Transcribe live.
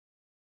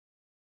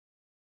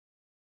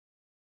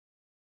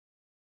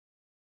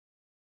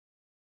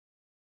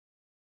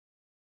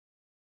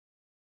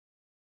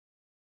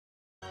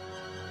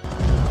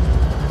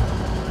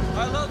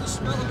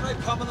smell of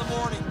napalm in the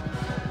morning.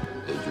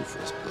 Danger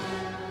Frisco.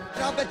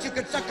 I'll bet you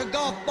could suck a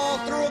golf ball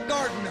through a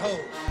garden hose.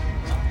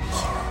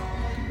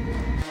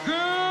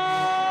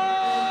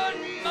 Good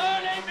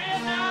morning,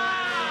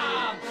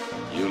 Vietnam!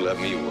 You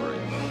let me worry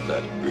about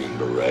that Green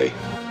Beret.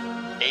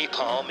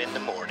 Napalm in the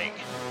Morning,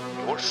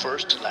 your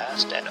first,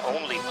 last, and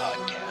only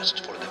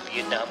podcast for the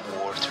Vietnam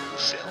War through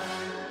film.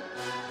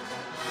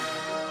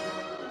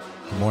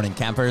 Good morning,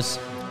 campers.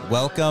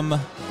 Welcome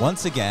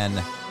once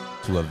again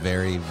to a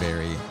very,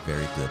 very,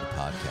 very good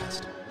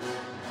podcast.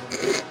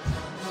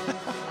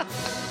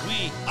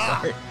 We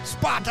are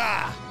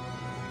Sparta!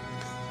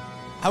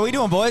 How we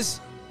doing,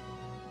 boys?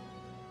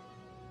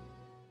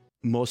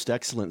 Most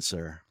excellent,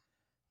 sir.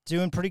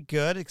 Doing pretty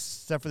good,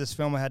 except for this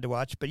film I had to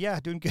watch. But yeah,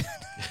 doing good.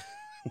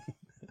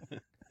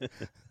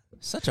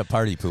 Such a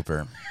party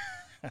pooper.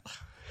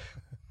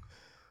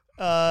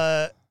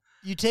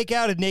 You take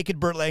out a naked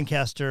Burt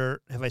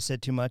Lancaster. Have I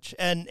said too much?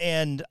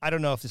 And I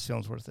don't know if this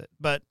film's worth it,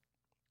 but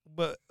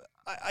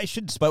I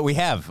should. But we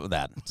have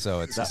that,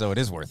 so it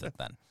is worth it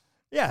then.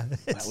 Yeah,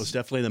 that was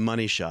definitely the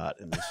money shot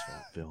in this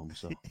film.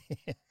 So,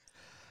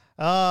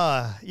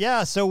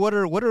 yeah. So what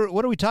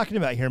are we talking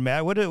about here,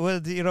 Matt? What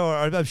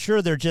I'm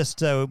sure they're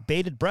just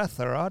bated breath.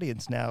 Our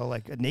audience now,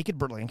 like a naked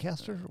Burt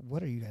Lancaster.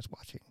 What are you guys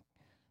watching?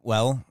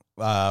 Well,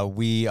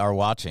 we are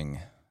watching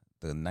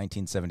the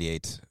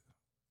 1978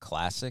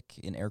 classic,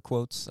 in air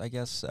quotes, I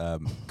guess.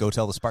 Go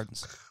Tell the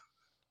Spartans.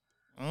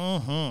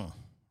 Mm-hmm.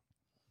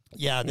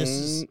 Yeah, this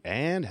is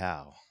and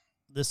how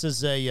this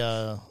is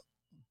a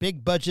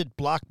big budget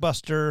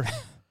blockbuster,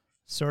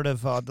 sort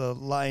of on the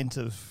lines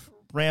of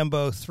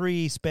Rambo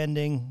 3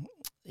 spending.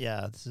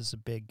 Yeah, this is a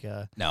big.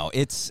 No,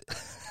 it's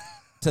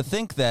to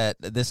think that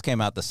this came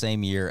out the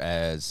same year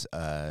as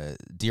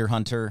Deer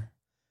Hunter,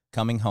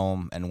 Coming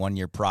Home, and 1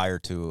 year prior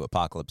to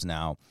Apocalypse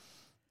Now.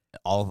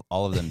 All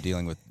of them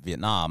dealing with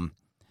Vietnam.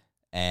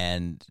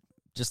 And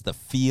just the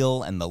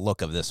feel and the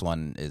look of this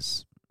one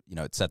is,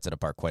 it sets it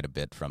apart quite a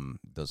bit from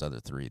those other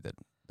three that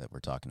we're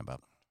talking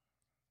about.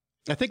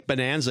 I think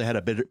Bonanza had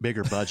a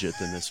bigger budget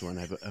than this one.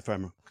 If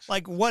I'm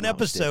like one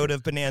episode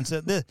of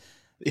Bonanza.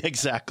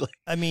 Exactly.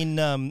 I mean,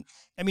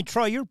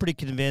 Troy, you were pretty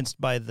convinced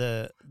by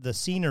the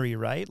scenery,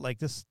 right? Like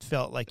this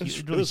felt like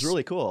it was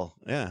really cool.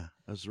 Yeah,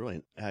 it was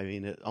really. I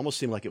mean, it almost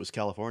seemed like it was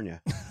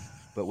California,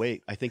 but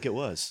wait, I think it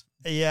was.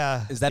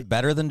 Yeah. Is that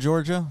better than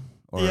Georgia?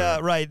 Or? Yeah,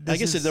 right. I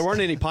guess there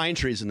weren't any pine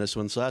trees in this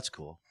one, so that's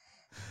cool.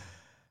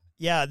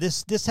 Yeah,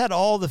 this had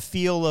all the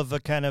feel of a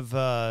kind of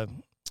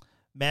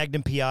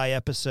Magnum PI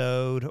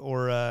episode,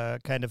 or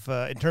kind of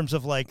in terms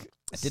of like.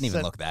 It didn't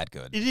even look that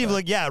good. It didn't even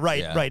look. Yeah,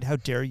 right. How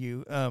dare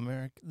you,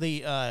 Eric?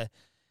 It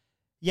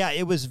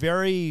was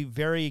very,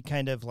 very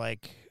kind of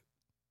like.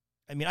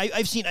 I mean,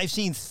 I've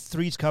seen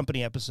Three's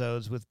Company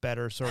episodes with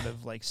better sort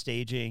of like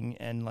staging,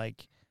 and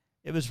like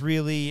it was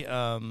really.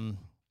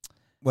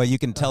 Well, you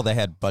can tell they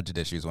had budget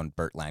issues when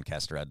Burt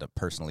Lancaster had to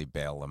personally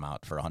bail them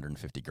out for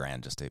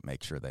 $150,000 just to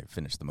make sure they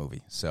finished the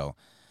movie. So,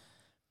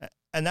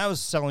 and that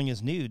was selling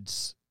his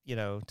nudes,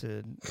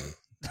 to.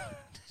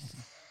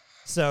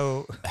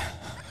 So.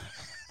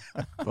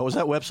 What was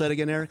that website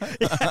again, Eric?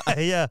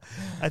 Yeah,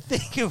 I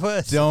think it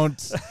was.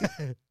 Don't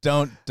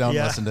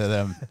listen to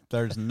them.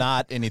 There's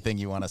not anything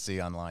you want to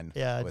see online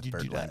with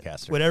Burt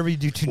Lancaster. Whatever you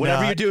do,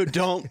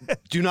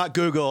 do not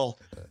Google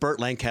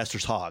Burt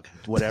Lancaster's hog.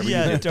 Whatever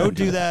you do. Don't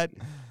do that.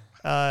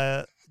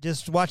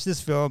 Just watch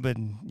this film,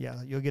 and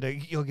you'll get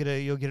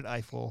an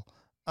eyeful.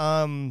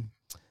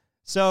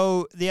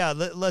 So yeah,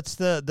 let's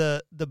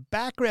the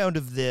background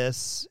of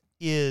this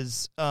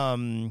is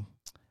kind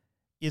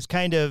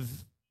of.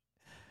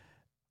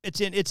 It's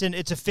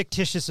a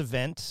fictitious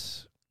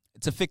event.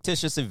 It's a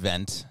fictitious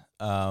event,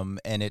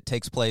 and it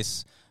takes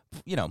place,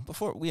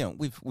 before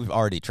we've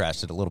already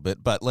trashed it a little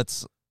bit, but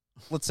let's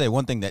say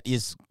one thing that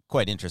is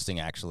quite interesting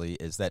actually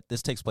is that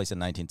this takes place in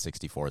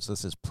 1964. So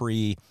this is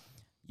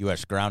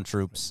pre-U.S. ground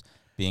troops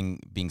being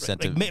sent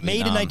to made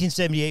in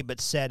 1978,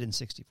 but set in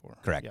 64.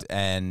 Correct, yep.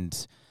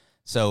 And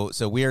so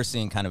we are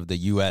seeing kind of the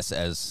U.S.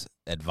 as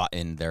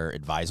in their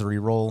advisory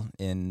role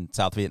in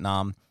South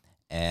Vietnam.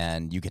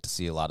 And you get to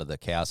see a lot of the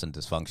chaos and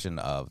dysfunction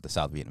of the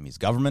South Vietnamese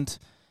government.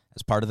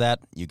 As part of that,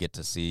 you get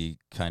to see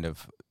kind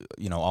of,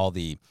 all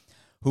the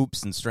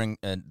hoops and string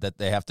that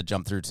they have to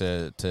jump through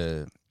to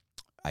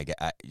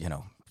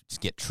just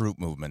get troop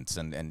movements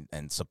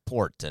and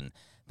support and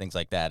things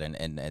like that. And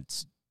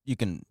it's,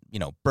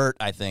 Burt,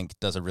 I think,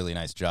 does a really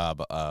nice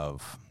job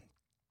of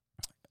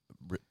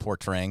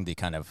portraying the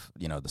kind of,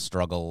 the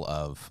struggle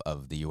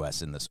of the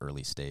U.S. in this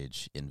early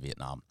stage in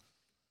Vietnam.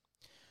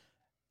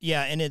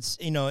 Yeah, and it's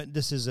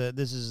this is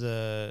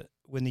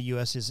when the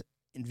U.S. is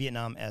in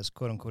Vietnam as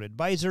quote unquote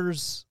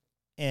advisors,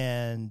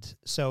 and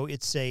so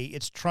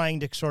it's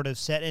trying to sort of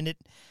set and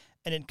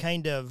it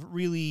kind of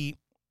really,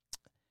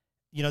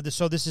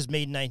 so this is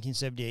made in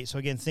 1978. So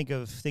again, think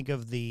of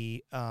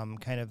the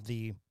kind of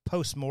the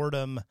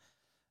postmortem,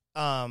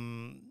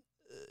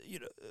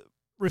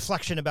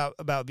 reflection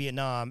about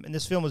Vietnam, and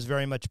this film is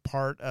very much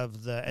part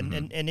of the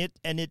and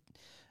it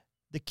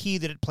the key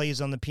that it plays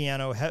on the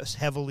piano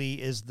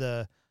heavily is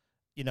the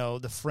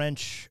the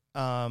French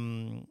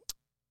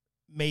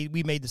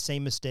made the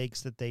same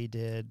mistakes that they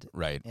did,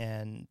 Right.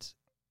 and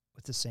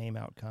with the same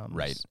outcomes.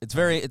 Right. It's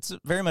very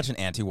much an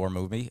anti-war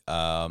movie.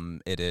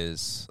 It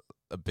is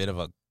a bit of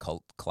a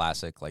cult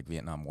classic, like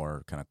Vietnam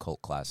War kind of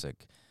cult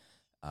classic.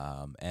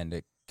 And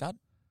it got,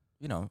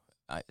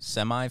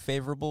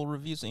 semi-favorable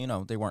reviews.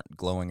 They weren't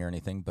glowing or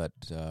anything, but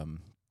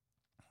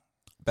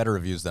better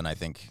reviews than I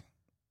think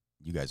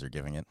you guys are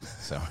giving it.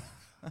 So.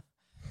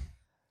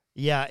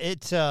 Yeah,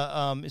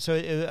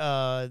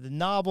 the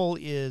novel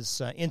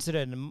is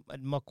Incident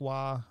at Muc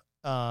Wa,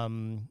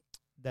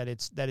 that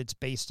it's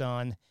based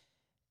on,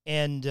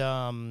 and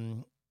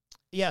so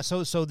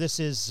this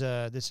is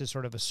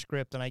sort of a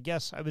script, and I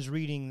guess I was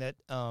reading that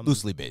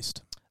Loosely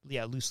based.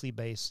 Yeah, loosely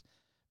based.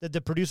 That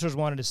the producers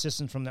wanted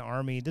assistance from the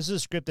Army. This is a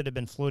script that had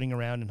been floating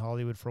around in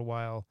Hollywood for a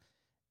while,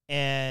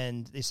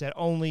 and they said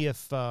only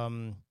if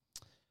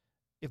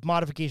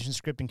modification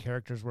script and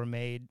characters were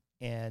made,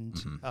 and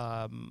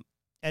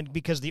and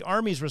because the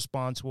Army's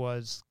response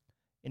was,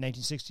 in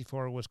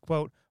 1964, was,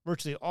 quote,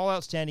 virtually all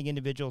outstanding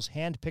individuals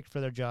handpicked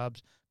for their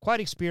jobs, quite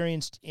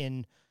experienced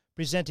in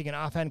presenting an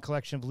offhand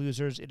collection of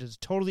losers. It is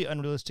totally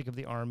unrealistic of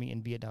the Army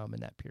in Vietnam in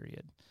that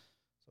period.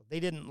 So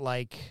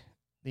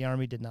the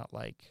Army did not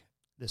like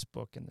this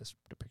book and this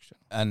depiction.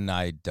 And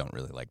I don't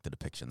really like the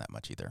depiction that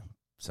much either.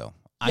 So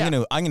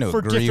Yeah, I'm gonna for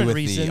agree different with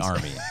reasons. the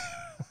Army.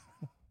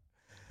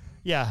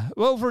 Yeah,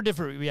 well, for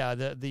different,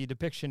 the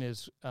depiction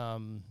is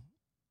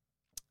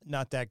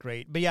not that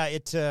great, but yeah,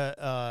 it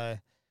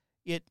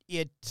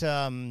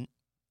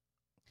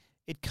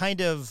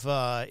kind of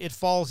it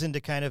falls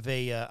into kind of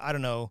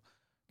a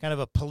kind of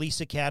a police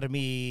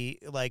academy,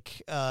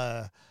 like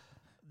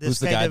Who's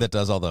the guy that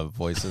does all the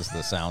voices,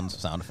 the sound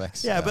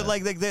effects? Yeah, but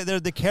like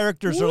the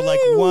characters are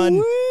like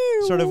one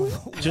sort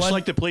of Just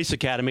like the police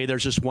academy,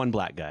 there's just one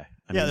black guy.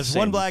 There's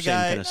one black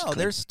guy. No,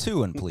 there's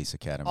two in Police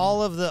Academy.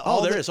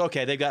 There is.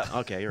 Okay,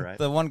 okay, you're right.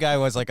 The one guy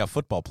was like a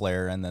football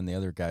player, and then the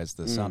other guy's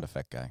the sound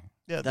effect guy.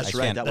 Yeah, That's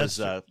right. That was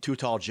Too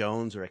Tall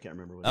Jones, or I can't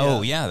remember.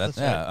 That's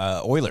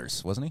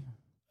Oilers, wasn't he?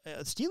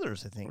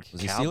 Steelers, I think.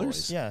 Was he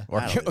Cowboys. Steelers? Yeah.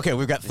 Or, okay,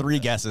 we've got three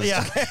guesses.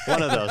 Yeah.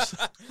 One of those.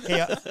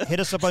 Hey, hit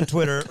us up on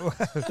Twitter.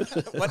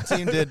 What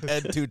team did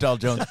Ed Too Tall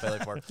Jones play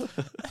for?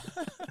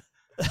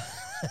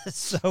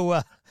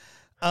 So,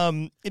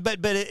 but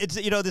it's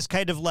this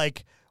kind of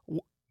like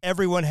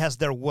everyone has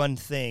their one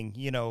thing.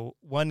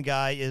 One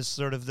guy is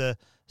sort of the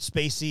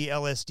spacey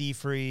LSD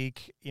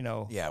freak.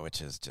 Yeah,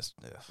 which is just.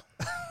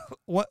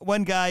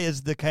 One guy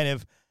is the kind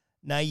of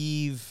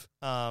naive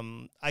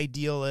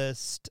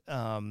idealist.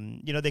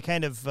 They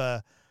kind of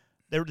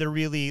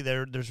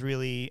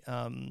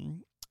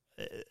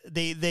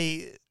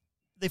they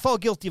fall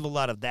guilty of a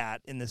lot of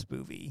that in this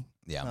movie.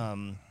 Yeah.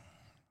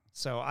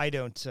 So I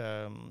don't.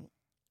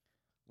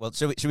 Well,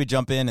 should we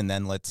jump in, and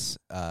then let's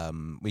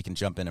we can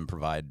jump in and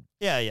provide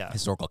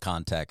historical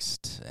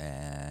context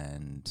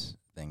and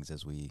things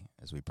as we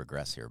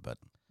progress here. But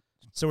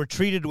so we're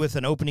treated with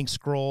an opening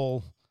scroll,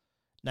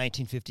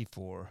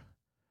 1954.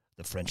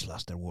 The French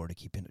lost their war to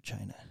keep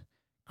Indochina,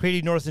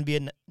 creating North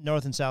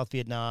and South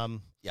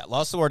Vietnam. Yeah,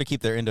 lost the war to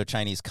keep their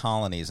Indo-Chinese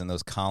colonies, and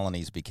those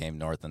colonies became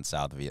North and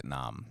South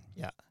Vietnam.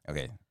 Yeah.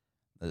 Okay.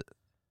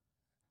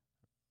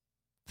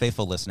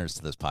 Faithful listeners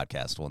to this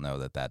podcast will know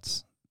that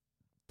that's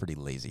pretty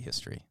lazy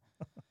history.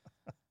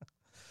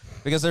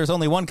 Because there's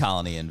only one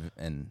colony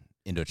in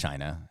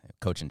Indochina,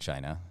 Cochin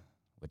China,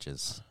 which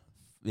is,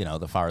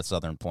 the far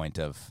southern point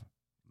of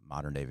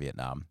modern-day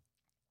Vietnam.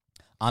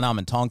 Annam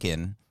and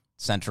Tonkin,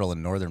 central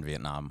and northern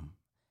Vietnam,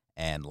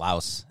 and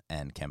Laos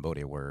and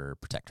Cambodia were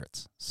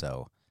protectorates.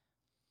 So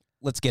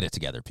let's get it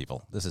together,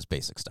 people. This is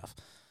basic stuff.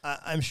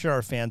 I'm sure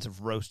our fans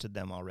have roasted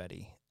them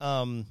already.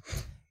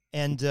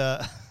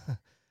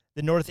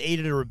 The North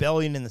aided a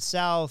rebellion in the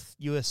South.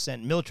 U.S.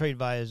 sent military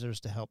advisors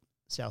to help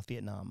South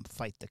Vietnam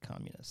fight the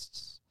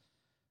communists.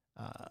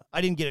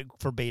 I didn't get it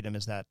verbatim.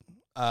 Is that?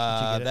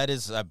 That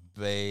is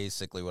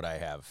basically what I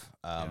have.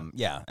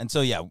 Yeah. And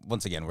so,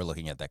 once again, we're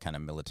looking at that kind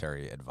of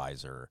military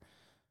advisor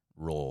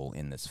role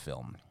in this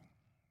film.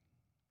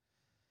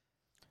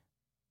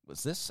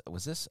 Was this?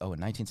 Oh,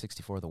 in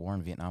 1964, the war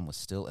in Vietnam was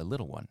still a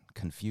little one,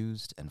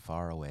 confused and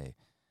far away.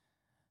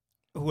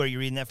 Who are you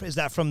reading that from? Is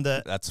that from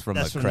the? That's from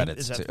the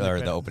credits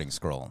the opening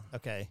scroll.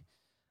 Okay.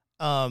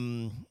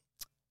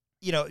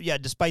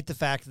 Despite the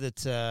fact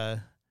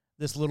that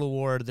this little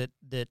war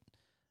that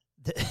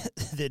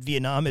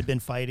Vietnam had been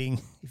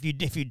fighting,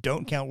 if you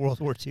don't count World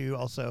War II,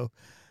 also,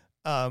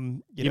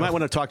 you might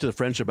want to talk to the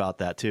French about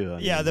that too.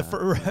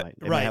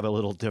 They might have a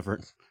little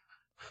different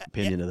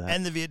opinion of that,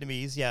 and the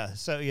Vietnamese. Yeah.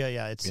 So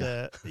it's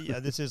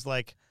this is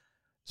like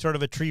sort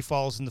of a tree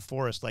falls in the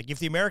forest. Like if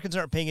the Americans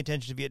aren't paying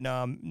attention to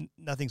Vietnam,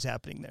 nothing's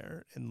happening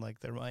there in like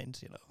their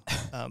minds.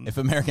 If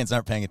Americans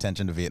aren't paying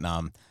attention to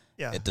Vietnam,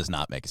 yeah, it does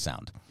not make a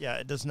sound. Yeah,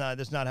 it does not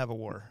have a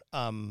war.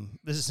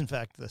 This is in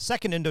fact the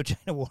second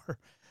Indochina War.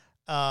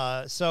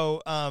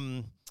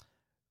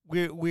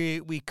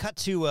 We cut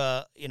to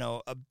a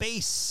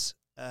base,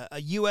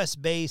 a U.S.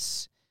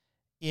 base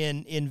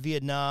in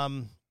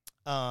Vietnam.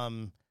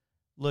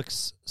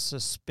 looks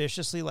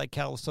suspiciously like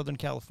Southern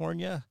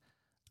California.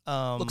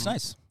 Looks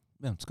nice.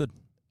 Yeah, it's good.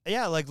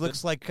 Yeah,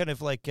 looks like kind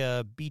of like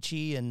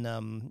beachy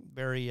and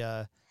very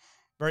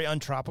very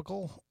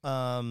untropical.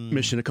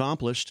 Mission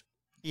accomplished.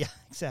 Yeah,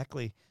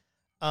 exactly.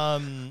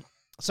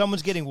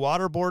 Someone's getting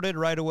waterboarded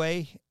right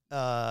away.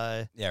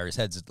 Yeah, his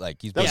head's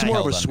like he's. That's being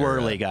more of a held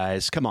under, swirly,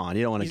 guys. Come on,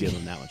 you don't want to give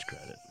him that much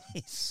credit.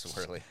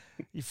 swirly.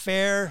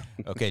 Fair.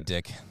 Okay,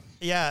 Dick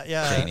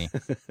Yeah. Cheney.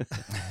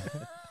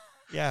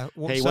 Yeah.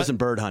 Hey, he wasn't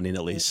bird hunting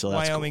at least, so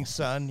that's Wyoming cool.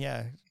 son.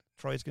 Yeah,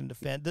 Troy's going to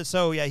defend.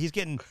 So yeah, he's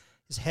getting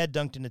his head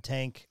dunked in a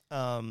tank.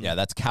 Yeah,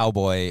 that's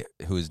Cowboy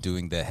who is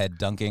doing the head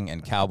dunking,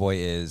 and Cowboy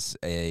is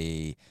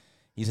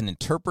he's an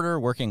interpreter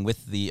working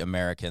with the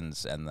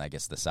Americans and I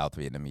guess the South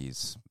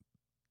Vietnamese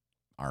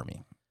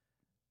army.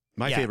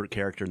 My favorite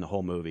character in the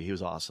whole movie. He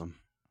was awesome.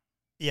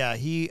 Yeah,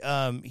 he's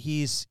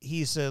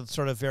a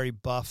sort of very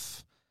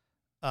buff,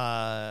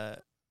 Yeah,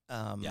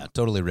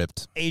 totally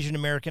ripped. Asian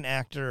American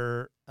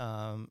actor.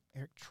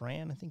 Eric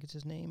Tran, I think it's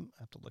his name.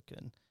 I have to look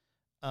in.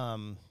 I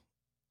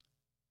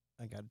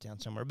got it down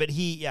somewhere, but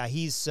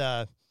he's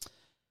there,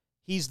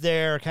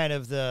 kind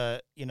of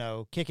the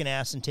kicking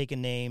ass and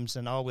taking names,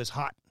 and always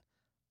hot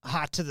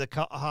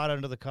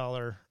under the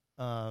collar.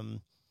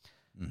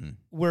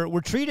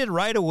 We're treated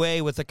right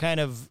away with a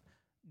kind of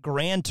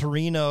Gran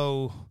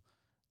Torino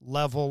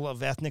level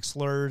of ethnic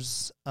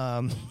slurs,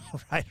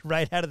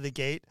 right out of the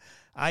gate.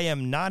 I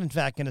am not, in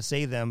fact, going to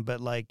say them, but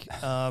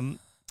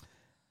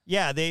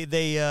yeah,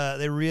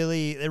 they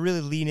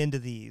really lean into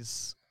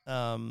these.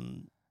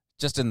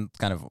 Just in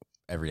kind of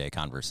everyday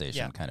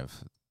conversation, kind of.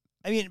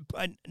 I mean,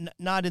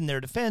 not in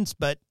their defense,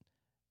 but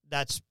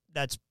that's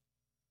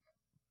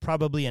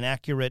probably an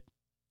accurate.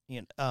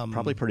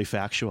 Probably pretty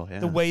factual. Yeah.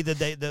 The way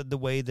that the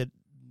way that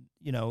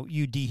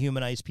you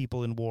dehumanize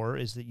people in war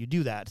is that you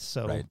do that.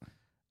 So, right.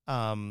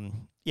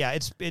 Yeah,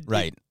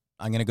 right.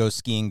 I'm gonna go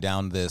skiing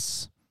down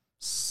this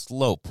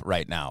slope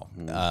right now.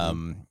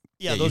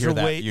 Yeah, those are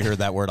ways. You heard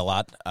that word a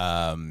lot.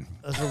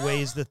 Those are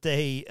ways that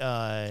they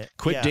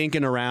quit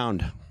dinking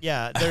around.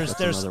 Yeah, there's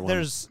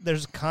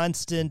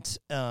constant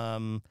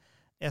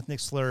ethnic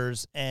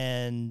slurs,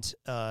 and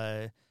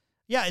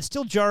yeah, it's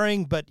still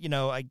jarring, but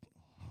we'll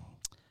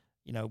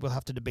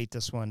have to debate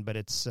this one, but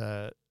it's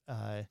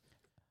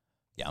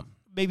yeah,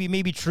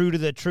 maybe true to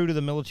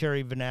the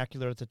military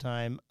vernacular at the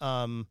time.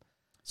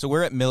 So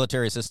we're at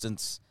Military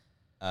Assistance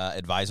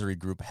Advisory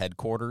Group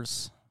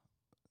headquarters.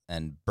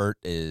 And Bert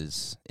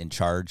is in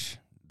charge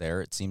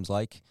there, it seems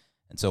like.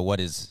 And so what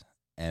is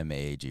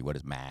MAG? What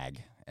is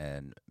MAG?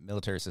 And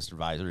military assistant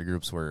advisory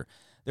groups were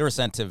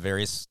sent to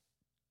various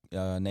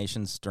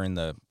nations during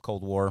the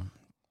Cold War.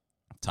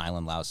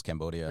 Thailand, Laos,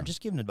 Cambodia. Or just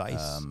giving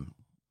advice.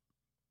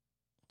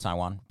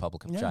 Taiwan,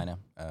 Republic of China.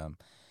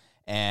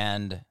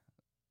 And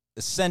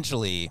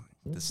essentially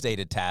the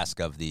stated task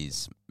of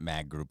these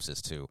MAG groups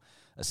is to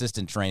assist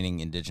in training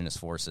indigenous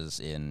forces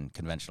in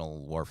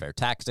conventional warfare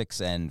tactics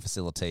and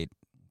facilitate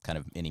kind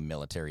of any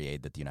military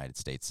aid that the United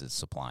States is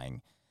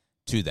supplying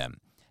to them.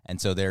 And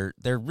so they're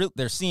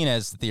seen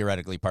as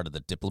theoretically part of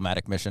the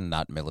diplomatic mission,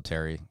 not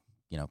military,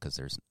 because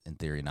there's in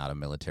theory not a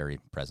military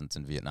presence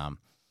in Vietnam.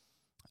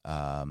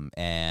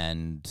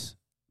 And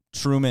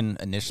Truman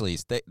initially,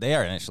 they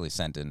are initially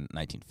sent in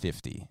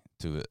 1950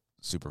 to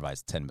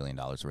supervise $10 million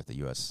worth of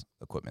U.S.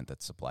 equipment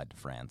that's supplied to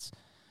France,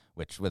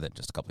 which within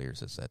just a couple of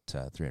years is at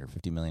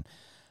 $350 million.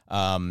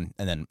 And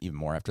then even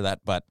more after that.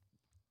 But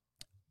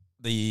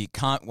the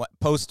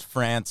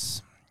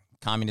post-France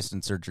communist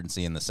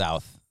insurgency in the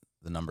South,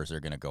 the numbers are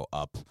going to go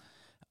up.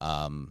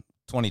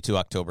 22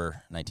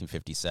 October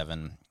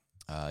 1957,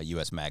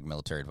 U.S. MAG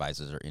military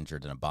advisors are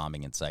injured in a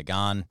bombing in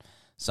Saigon.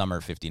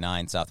 Summer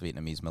 59, South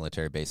Vietnamese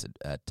military base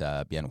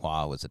at Bien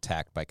Hoa was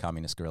attacked by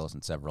communist guerrillas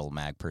and several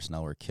MAG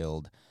personnel were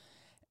killed.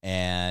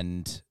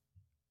 And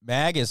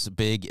MAG is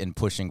big in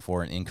pushing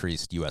for an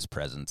increased U.S.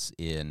 presence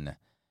in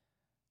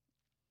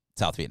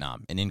South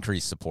Vietnam, an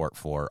increased support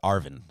for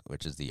ARVN,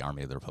 which is the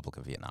Army of the Republic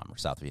of Vietnam, or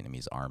South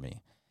Vietnamese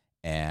Army.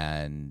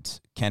 And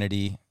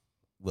Kennedy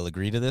will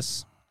agree to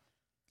this,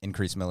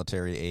 increase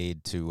military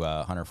aid to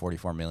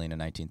 $144 million in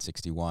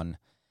 1961.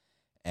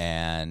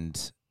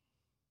 And,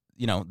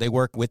 they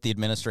work with the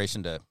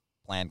administration to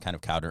plan kind of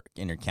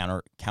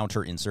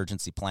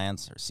counter-insurgency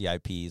plans, or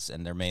CIPs,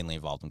 and they're mainly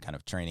involved in kind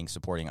of training,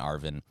 supporting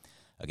ARVN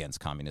against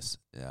communist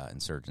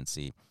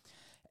insurgency.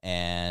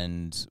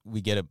 And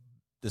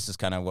this is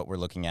kind of what we're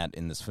looking at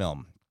in this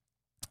film.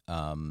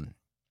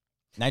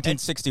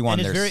 1961.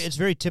 And it's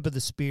very tip of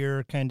the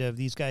spear kind of.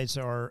 These guys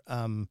are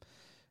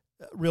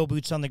real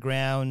boots on the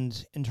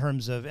ground in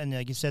terms of, and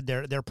like you said,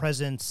 their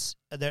presence,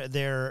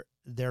 their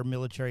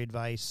military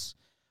advice.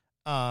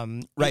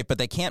 Right, but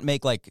they can't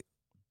make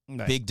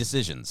big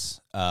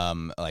decisions.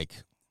 Send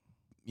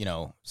your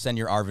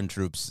ARVN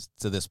troops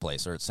to this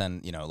place, or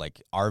send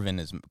ARVN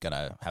is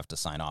gonna have to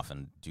sign off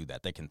and do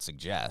that. They can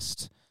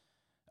suggest.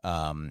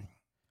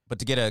 But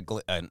to get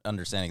an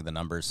understanding of the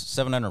numbers,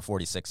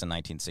 746 in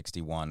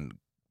 1961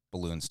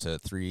 balloons to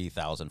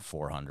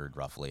 3,400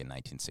 roughly in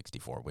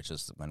 1964, which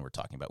is when we're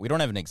talking about. We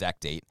don't have an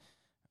exact date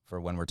for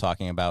when we're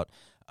talking about,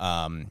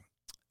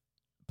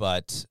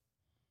 But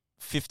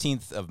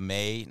 15th of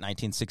May,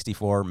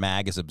 1964,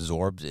 MAG is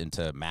absorbed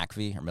into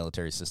MACV, or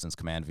Military Assistance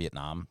Command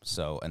Vietnam.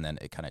 So, and then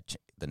it kind of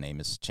the name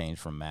is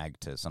changed from MAG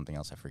to something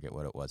else. I forget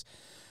what it was.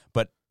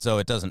 But so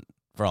it doesn't,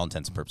 for all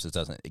intents and purposes,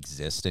 doesn't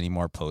exist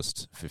anymore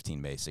post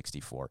 15 May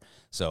 64.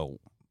 So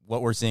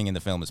what we're seeing in the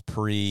film is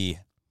pre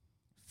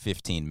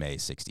 15 May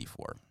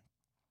 64.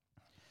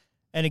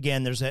 And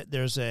again, there's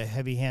a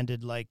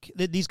heavy-handed, like,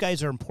 these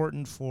guys are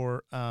important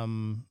for,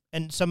 and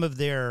some of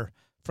their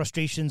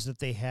frustrations that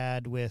they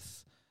had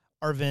with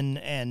Arvin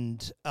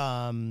and,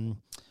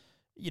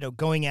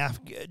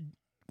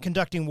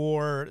 conducting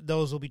war,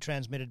 those will be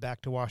transmitted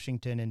back to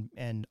Washington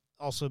and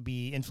also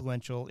be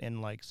influential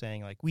in, like,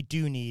 saying, like, we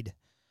do need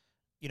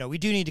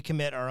to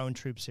commit our own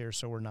troops here,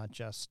 so we're not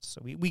just,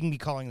 so we can be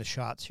calling the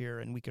shots here,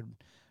 and we could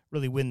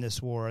really win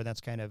this war. And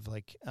that's kind of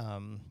like,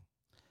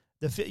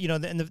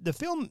 the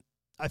film,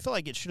 I feel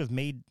like it should have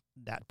made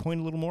that point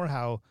a little more,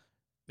 how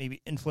maybe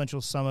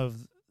influential some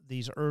of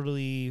these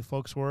early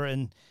folks were.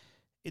 And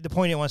the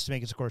point it wants to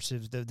make is, of course,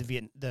 is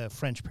the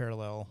French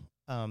parallel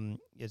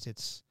is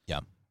its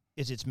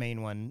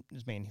main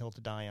hill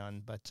to die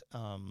on. But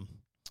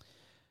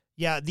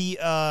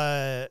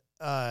the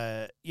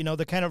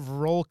kind of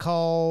roll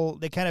call,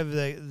 they kind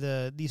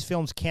of these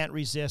films can't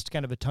resist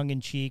kind of a tongue in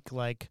cheek,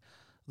 like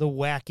the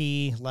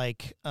wacky,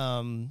 like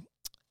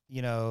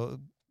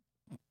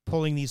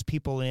pulling these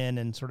people in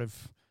and sort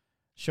of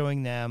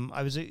showing them.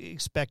 I was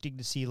expecting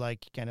to see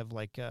like kind of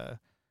like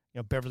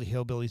Beverly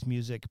Hillbillies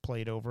music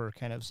played over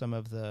kind of some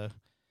of the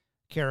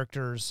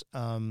characters.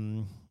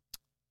 The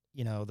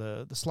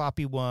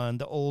sloppy one,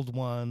 the old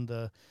one,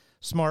 the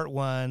smart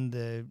one,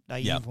 the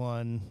naive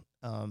one.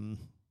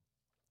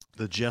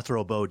 The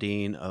Jethro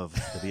Bodine of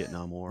the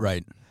Vietnam War.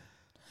 Right.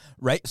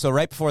 So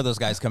right before those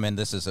guys come in,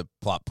 this is a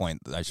plot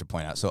point that I should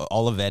point out. So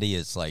Olivetti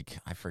is like,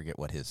 I forget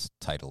what his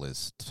title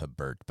is to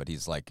Bert, but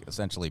he's like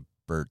essentially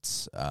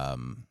Bert's,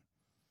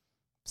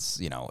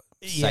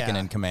 second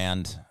in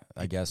command,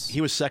 I guess. He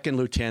was second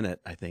lieutenant,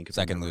 I think.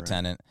 Second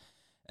lieutenant. Right.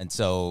 And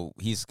so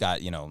he's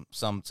got,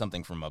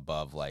 something from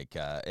above, like,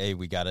 hey,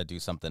 we got to do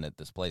something at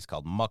this place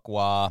called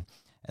Mukwa.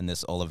 And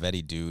this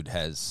Olivetti dude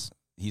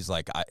he's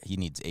like, he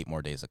needs 8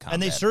 more days of combat.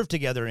 And they served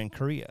together in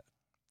Korea,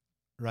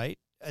 right?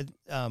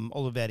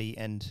 Olivetti.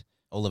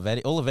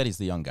 Olivetti's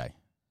the young guy.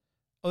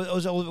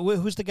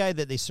 Who's the guy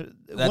that they?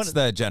 That's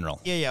the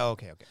general. Yeah.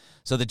 Okay.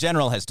 So the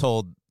general has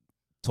told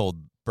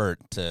Bert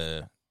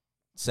to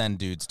send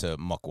dudes to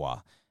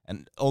Mukwa,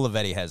 and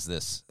Olivetti has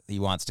this. He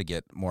wants to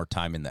get more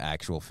time in the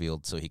actual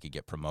field so he could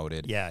get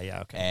promoted.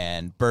 Yeah. Okay.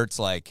 And Bert's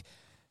like,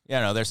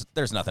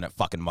 there's nothing at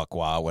fucking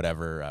Mukwa,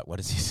 whatever. What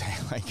does he say?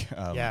 Like,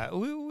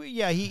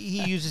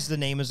 he uses the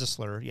name as a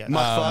slur. Yeah.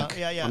 Fuck.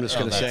 Yeah. I'm just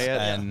gonna say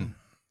it.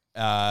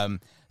 And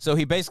so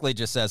he basically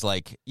just says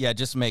like,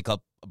 just make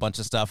up a bunch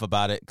of stuff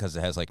about it because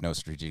it has like no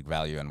strategic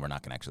value and we're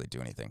not gonna actually do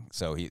anything.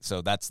 So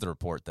that's the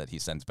report that he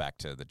sends back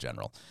to the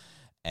general,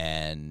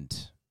 and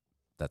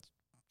that's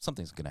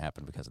something's gonna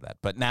happen because of that.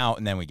 But now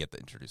and then we get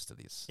introduced to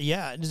these.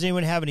 Yeah. Does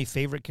anyone have any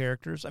favorite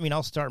characters? I mean,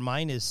 I'll start.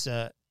 Mine is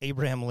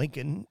Abraham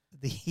Lincoln.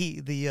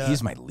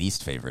 He's my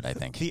least favorite, I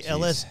think. The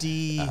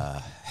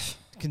LSD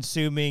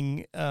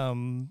consuming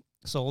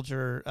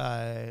soldier.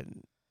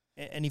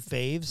 Any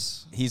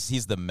faves?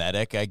 He's the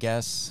medic, I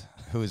guess.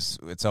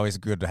 It's always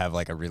good to have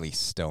like a really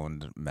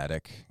stoned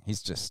medic.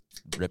 He's just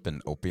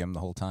ripping opium the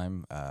whole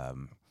time.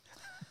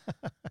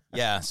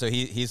 So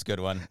he's a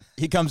good one.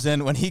 He comes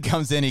in. When he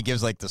comes in, he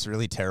gives like this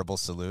really terrible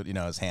salute.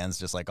 His hands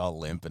just like all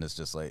limp, and it's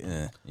just like,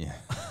 yeah.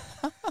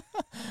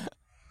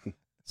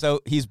 So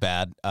he's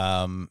bad.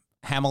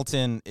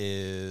 Hamilton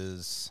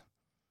is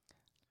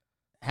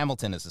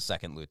the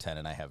second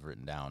lieutenant I have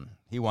written down.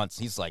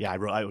 He's like, I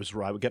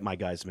would get my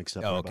guys mixed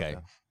up. Oh, okay.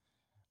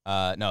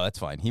 No, that's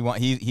fine. He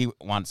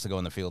wants to go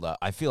in the field.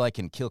 I feel I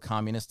can kill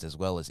communists as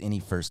well as any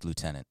first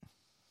lieutenant.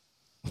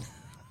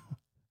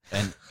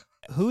 And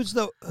who's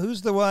the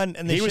one?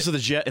 And that was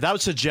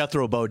the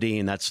Jethro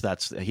Bodine.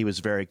 That's he was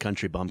very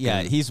country bumpkin.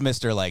 Yeah, he's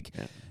Mr. Like,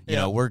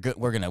 we're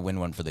gonna win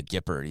one for the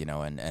Gipper,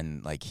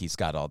 and like he's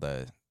got all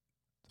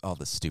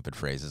the stupid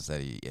phrases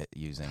that he's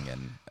using,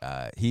 and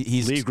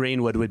he's Lee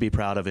Greenwood would be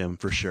proud of him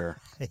for sure.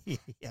 Yeah.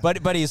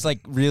 But he's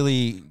like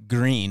really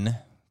green.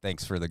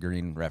 Thanks for the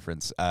green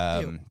reference.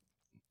 And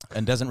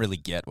doesn't really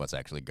get what's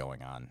actually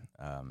going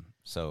on.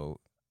 So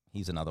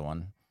he's another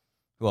one.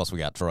 Who else we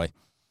got, Troy?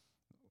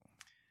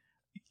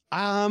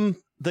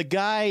 The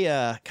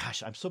guy.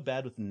 Gosh, I'm so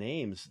bad with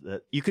names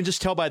that you can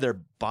just tell by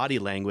their body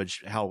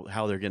language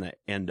how they're gonna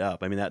end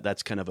up. I mean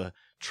that's kind of a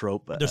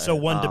trope. They're so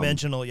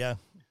one-dimensional.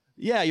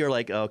 Yeah, you're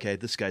like, okay,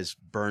 this guy's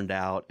burned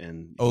out,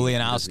 and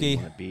Olianowski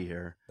want to be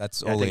here.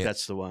 That's I think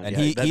that's the one, and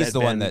he's the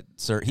one that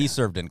he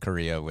served in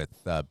Korea with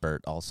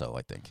Bert, also,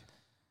 I think.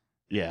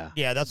 Yeah,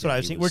 that's what I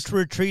was thinking.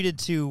 We're treated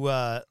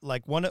to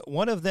like one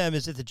of them.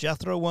 Is it the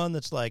Jethro one?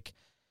 That's like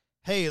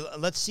hey,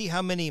 let's see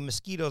how many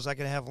mosquitoes I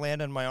can have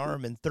land on my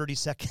arm in 30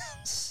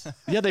 seconds.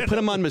 Yeah, they put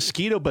him on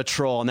mosquito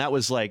patrol, and that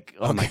was like,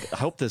 oh my! I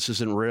hope this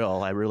isn't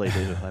real. I really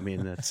do. I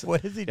mean, that's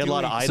What is he had doing? a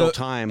lot of idle So-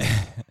 time.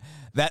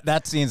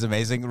 That scene's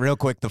amazing. Real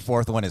quick, the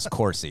fourth one is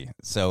Corsi.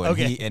 So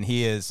and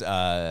he is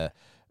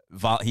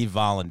he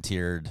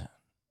volunteered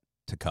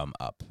to come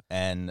up,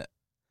 and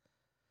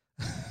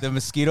the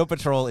mosquito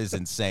patrol is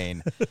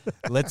insane.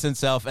 Lits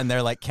himself, and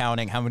they're like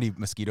counting how many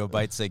mosquito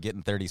bites they get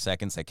in 30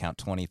 seconds. They count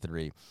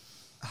 23,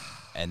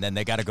 and then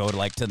they got to go to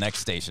the next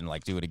station,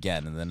 do it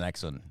again, and the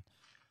next one.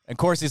 And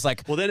Corsi's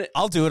like, Well, then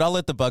I'll do it. I'll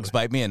let the bugs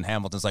bite me. And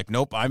Hamilton's like,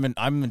 nope, I'm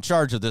in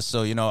charge of this.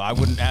 So I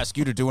wouldn't ask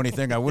you to do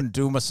anything I wouldn't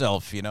do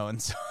myself.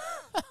 And so.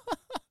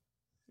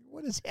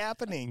 What is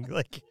happening?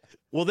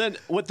 Well, then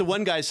what the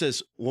one guy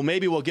says, well,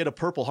 maybe we'll get a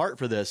Purple Heart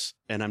for this.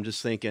 And I'm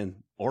just thinking,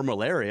 or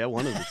malaria,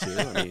 one of the two.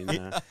 I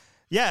mean,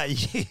 Yeah,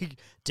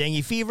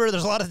 dengue fever.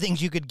 There's a lot of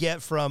things you could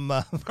get from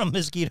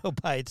mosquito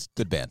bites.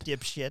 Good band.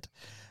 Dipshit.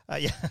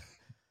 Yeah.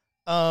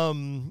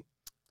 Then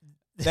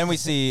we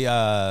see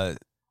Abraham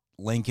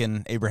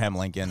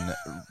Lincoln,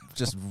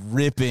 just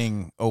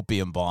ripping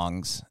opium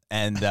bongs,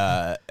 and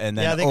then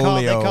they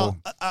Olio. call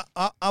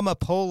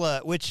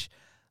amapola, which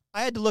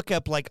I had to look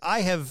up. I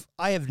have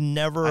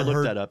never I looked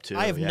heard that up too.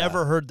 I have yeah.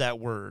 never heard that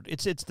word.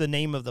 It's the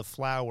name of the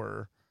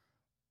flower.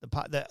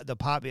 The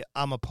poppy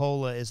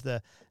amapola is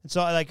the. And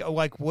so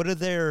what are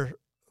their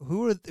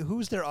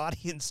who's their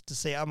audience to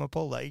say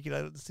amapola? I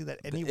don't see that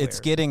anywhere. It's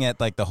getting at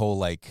the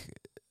whole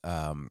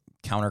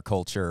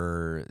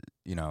counterculture,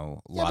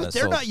 lot but of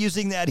they're not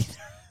using that either.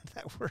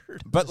 That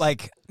word. But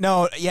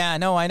no,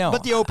 I know.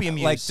 But the opium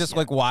use,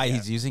 why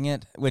he's using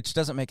it, which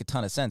doesn't make a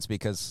ton of sense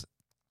because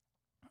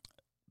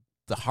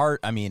the heart.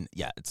 I mean,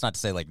 it's not to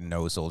say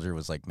no soldier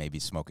was maybe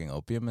smoking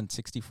opium in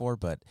 '64,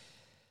 but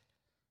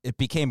it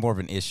became more of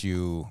an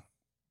issue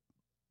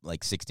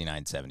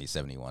 69, 70,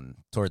 71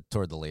 toward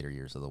the later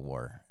years of the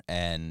war,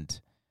 and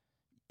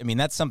I mean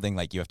that's something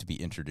you have to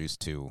be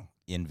introduced to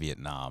in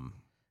Vietnam.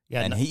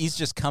 Yeah, and he's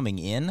just coming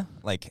in.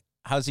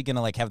 How's he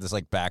gonna have this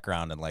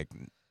background and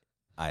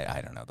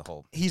I don't know the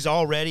whole. He's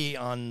already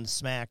on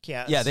smack.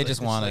 Yeah. Yeah, they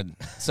just wanted.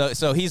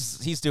 So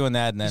he's doing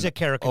that, and then he's a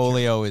caricature.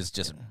 Olio is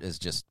just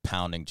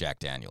pounding Jack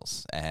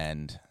Daniels,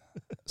 and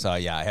so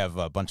I have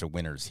a bunch of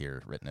winners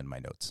here written in my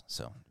notes.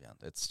 So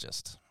it's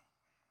just.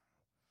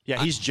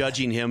 Yeah, he's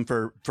judging him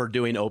for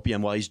doing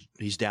opium while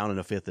he's down in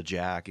a fifth of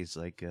Jack. He's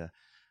like, it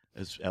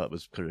was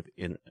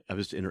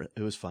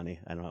funny.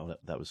 I don't know,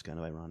 that was kind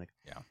of ironic.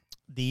 Yeah.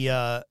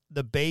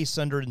 The base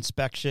under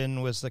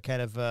inspection was the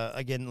kind of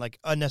again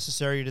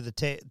unnecessary to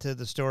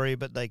the story,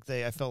 but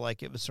I felt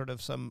like it was sort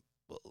of some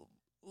a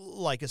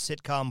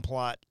sitcom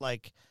plot.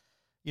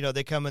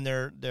 They come in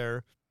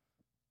they're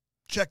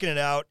checking it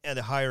out and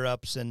the higher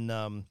ups and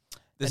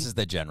this is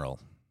the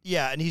general.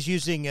 Yeah, and he's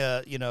using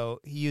he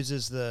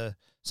uses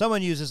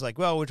someone uses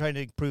we're trying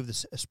to improve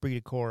the esprit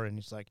de corps, and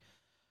he's like,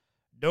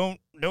 don't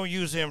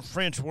use them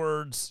French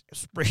words,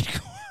 esprit de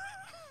corps.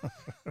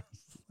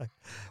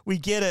 We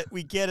get it.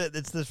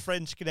 It's the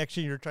French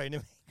connection you're trying to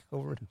make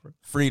over and over.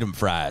 Freedom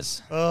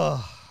fries.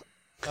 Oh,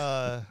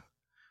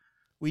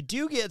 we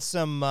do get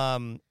some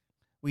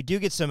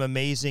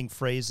amazing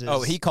phrases.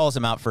 Oh, he calls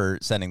him out for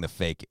sending the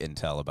fake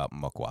intel about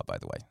Mokwa, by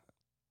the way.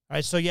 All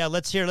right, so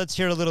let's hear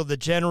a little. The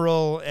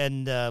general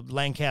and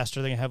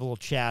Lancaster, they're gonna have a little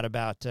chat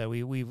about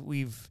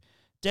we've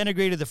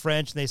denigrated the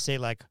French, and they say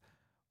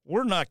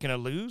we're not gonna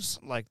lose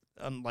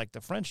unlike the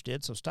French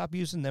did, so stop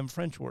using them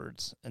French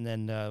words. And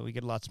then we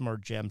get lots more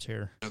gems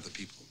here. Other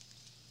people,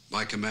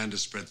 my command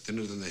is spread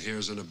thinner than the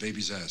hairs on a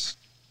baby's ass.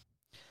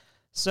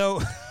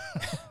 So,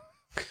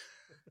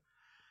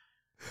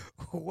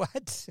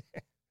 what?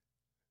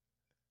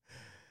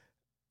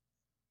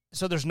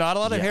 So there's not a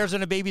lot of hairs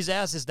on a baby's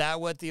ass. Is that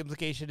what the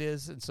implication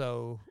is? And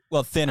so,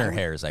 thinner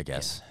hairs, I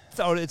guess.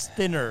 Yeah. Oh, it's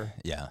thinner.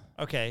 Yeah.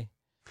 Okay.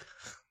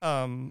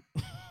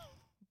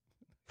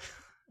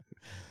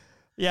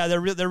 Yeah,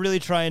 they're really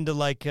trying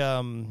to I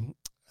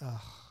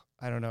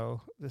don't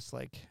know, this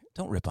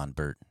Don't rip on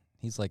Bert.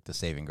 He's the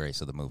saving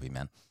grace of the movie,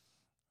 man.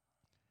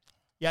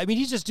 Yeah, I mean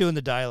he's just doing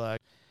the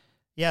dialogue.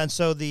 Yeah, and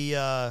so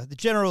the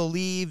general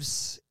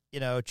leaves,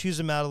 chews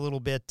him out a little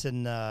bit,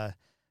 and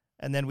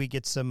then we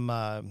get some.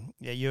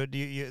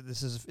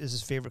 This is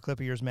his favorite clip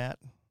of yours, Matt?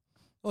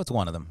 Oh, it's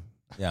one of them.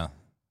 Yeah.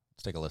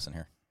 Let's take a listen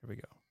here. Here we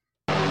go.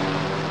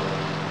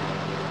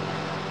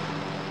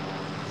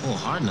 Old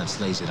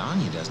Hardnuts lays it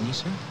on you, doesn't he,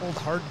 sir? Old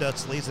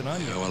Hardnuts lays it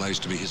on you. Yeah, well, I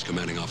used to be his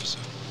commanding officer.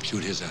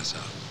 Chewed his ass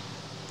out.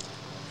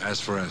 Ass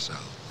for ass out.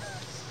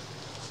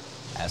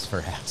 Ass for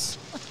ass.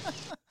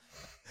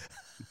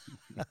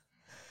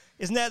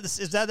 Is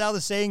that how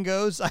the saying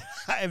goes?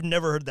 I've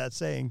never heard that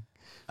saying.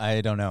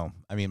 I don't know.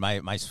 I mean,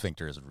 my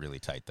sphincter is really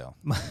tight, though.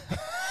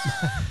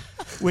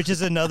 Which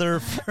is another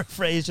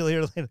phrase you'll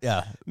hear later.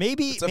 Yeah.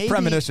 Maybe it's a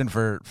premonition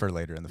for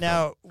later in the film.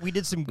 Now, we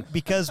did some,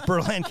 because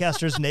Burt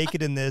Lancaster's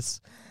naked in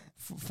this,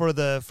 for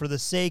the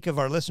sake of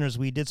our listeners,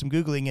 we did some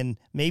Googling, and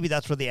maybe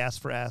that's where the ass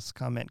for ass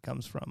comment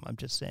comes from. I'm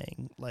just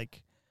saying,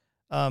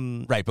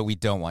 right, but we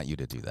don't want you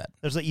to do that.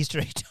 There's an Easter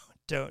egg.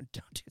 Don't do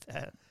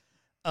that.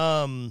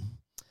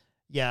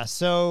 Yeah.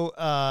 So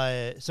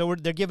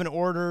they're giving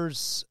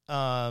orders.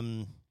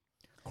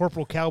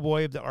 Corporal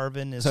Cowboy of the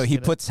Arvin is. So he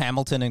puts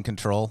Hamilton in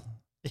control,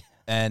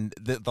 and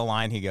the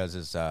line he goes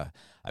is,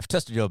 "I've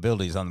tested your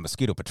abilities on the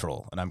mosquito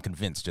patrol, and I'm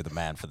convinced you're the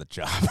man for the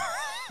job."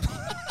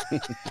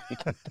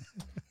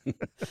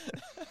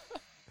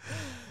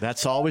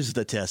 That's always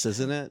the test,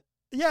 isn't it?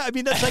 Yeah, I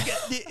mean that's like,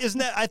 isn't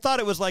that? I thought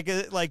it was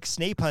like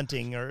snipe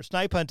hunting,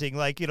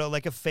 like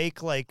like a fake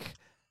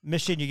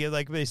mission you get.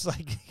 Like, but it's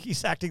like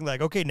he's acting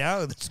like, okay, now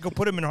let's go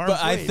put him in harm's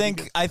way.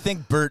 But I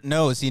think Bert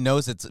knows. He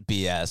knows it's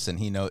BS, and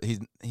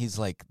he's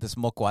like, this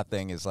Mokwa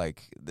thing is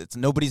like, it's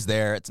nobody's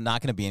there. It's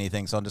not going to be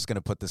anything. So I'm just going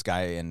to put this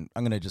guy in.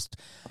 I'm going to just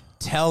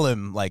tell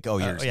him like, oh,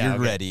 you're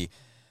ready.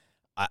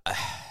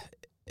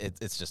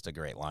 It's just a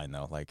great line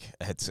though. Like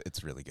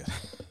it's really good.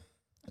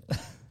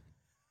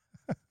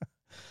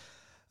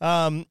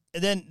 Then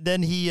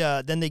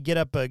they get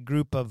up a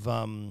group of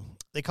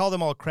they call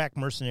them all crack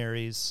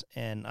mercenaries,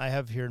 and I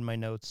have here in my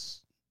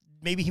notes,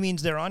 maybe he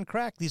means they're on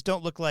crack. These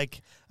don't look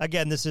like,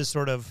 again, this is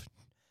sort of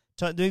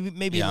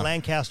maybe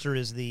Lancaster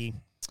is the.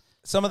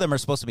 Some of them are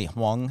supposed to be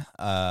Huang.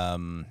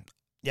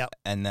 Yeah,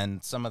 and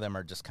then some of them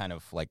are just kind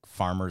of like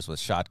farmers with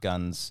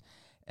shotguns,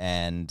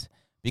 and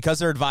because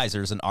they're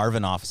advisors, an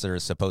Arvin officer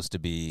is supposed to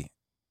be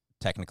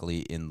technically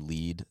in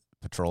lead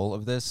patrol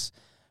of this,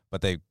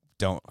 but they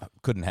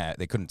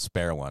couldn't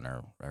spare one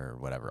or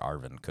whatever.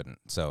 Arvin couldn't.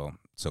 So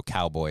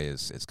Cowboy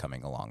is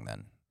coming along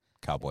then.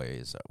 Cowboy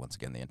is once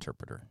again the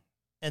interpreter.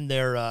 And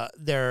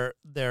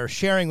they're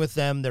sharing with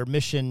them their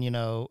mission. We're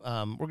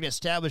going to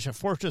establish a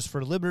fortress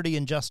for liberty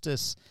and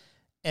justice,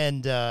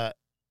 and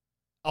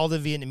all the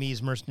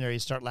Vietnamese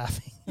mercenaries start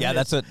laughing. Yeah,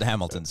 that's what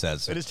Hamilton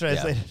says. It is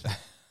translated. Yeah.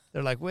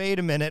 They're like, wait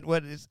a minute,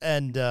 what is?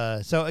 And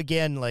so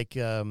again, like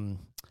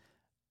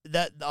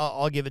that,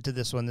 I'll give it to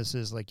this one. This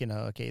is like,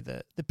 okay,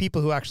 the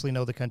people who actually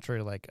know the country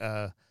are like,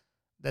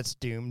 that's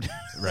doomed.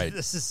 Right.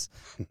 This is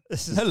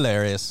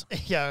hilarious.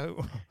 Yeah.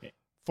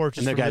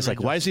 And the guy's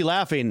like, why is he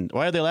laughing?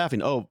 Why are they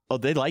laughing? Oh,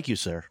 they like you,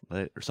 sir,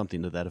 or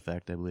something to that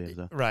effect, I believe.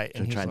 So. Right.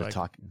 They're trying to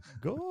talk.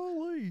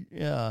 Golly,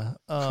 yeah.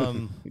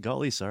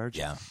 Golly, Sarge.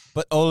 Yeah.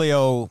 But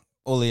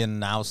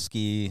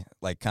Oleanowski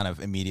like kind of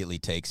immediately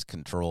takes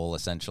control,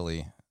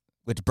 essentially,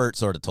 which Bert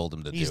sort of told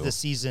him to do. He's the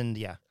seasoned,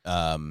 yeah.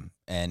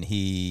 And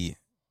he's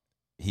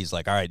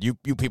like, all right, you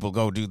people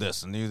go do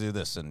this and you do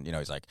this, and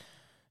he's like,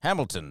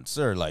 Hamilton,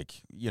 sir,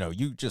 like,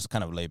 you just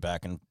kind of lay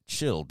back and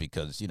chill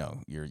because,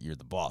 you're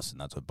the boss,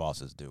 and that's what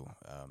bosses do.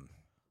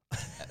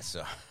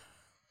 So.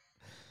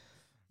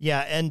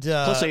 Yeah, and...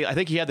 Plus, I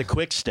think he had the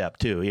quick step,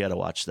 too. He had to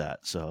watch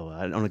that. So,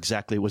 I don't know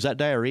exactly. Was that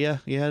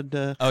diarrhea he had?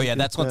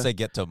 That's once they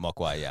get to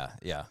Mokwa,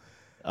 yeah.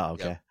 Oh,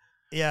 okay. Yep.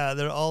 Yeah,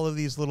 they're all of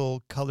these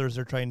little colors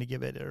they're trying to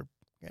give it are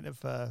kind of...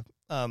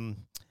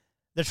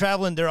 They're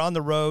traveling. They're on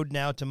the road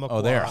now to Mokwa.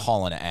 Oh, they're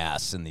hauling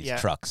ass in these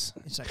trucks.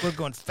 It's like, we're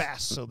going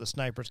fast so the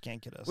snipers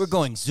can't get us. We're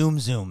going zoom.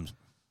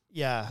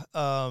 Yeah.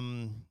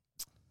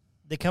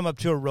 They come up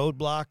to a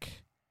roadblock,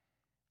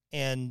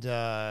 and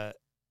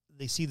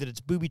they see that it's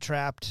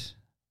booby-trapped,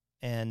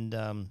 and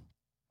then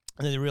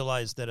they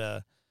realize that...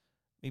 of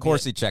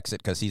course he checks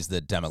it because he's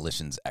the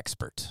demolitions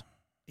expert.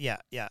 Yeah.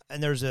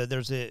 And there's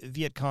a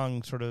Viet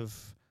Cong sort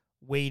of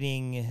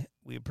waiting,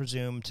 we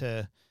presume,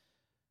 to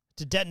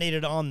detonate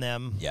it on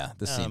them. Yeah,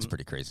 this scene's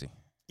pretty crazy.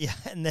 Yeah,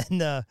 and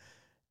then and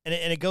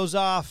it goes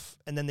off,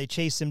 and then they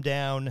chase him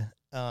down,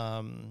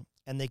 and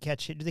they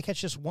catch it. Do they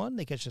catch just one?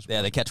 They catch just one.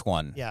 Yeah, they catch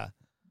one. Yeah.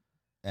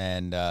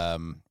 And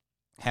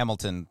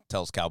Hamilton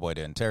tells Cowboy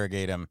to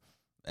interrogate him,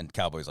 and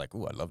Cowboy's like,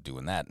 "Ooh, I love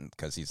doing that,"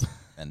 because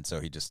and so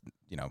he just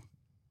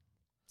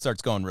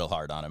starts going real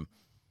hard on him.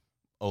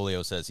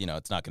 Olio says,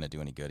 it's not going to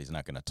do any good. He's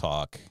not going to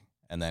talk,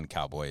 and then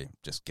Cowboy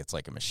just gets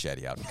like a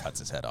machete out and cuts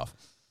his head off.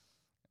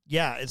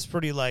 Yeah, it's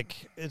pretty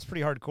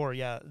hardcore.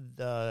 Yeah,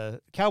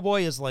 the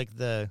Cowboy is like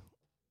the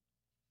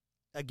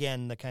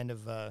kind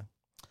of the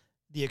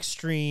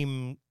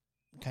extreme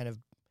kind of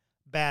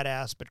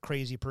badass but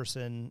crazy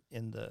person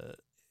in the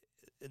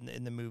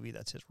movie.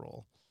 That's his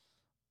role.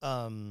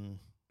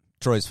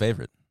 Troy's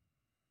favorite.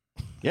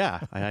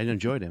 Yeah, I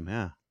enjoyed him.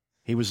 Yeah,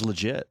 he was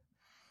legit.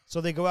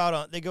 So they go out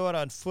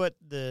on foot.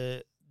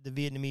 The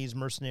Vietnamese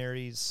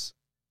mercenaries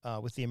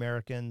with the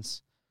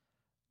Americans.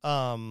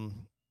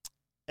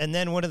 And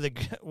then one of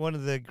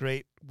the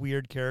great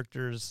weird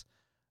characters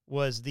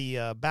was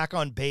the back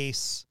on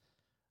base,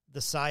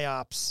 the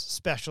PSYOPs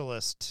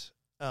specialist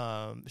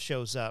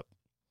shows up,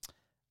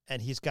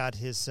 and he's got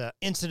his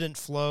incident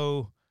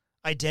flow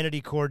identity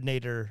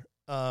coordinator.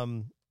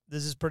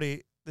 This is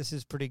pretty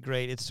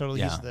great. It's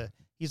totally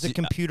he's a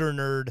computer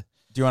nerd.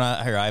 Do you want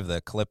to hear? I have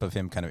the clip of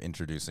him kind of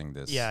introducing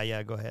this.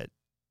 Yeah, go ahead.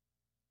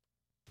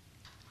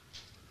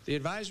 The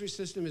advisory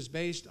system is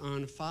based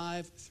on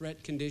 5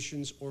 threat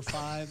conditions or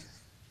 5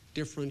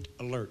 different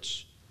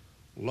alerts: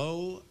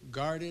 low,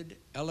 guarded,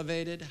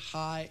 elevated,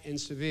 high, and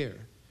severe.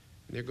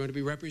 And they're going to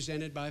be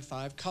represented by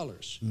 5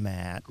 colors: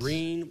 Matt.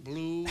 Green,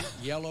 blue,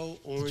 yellow,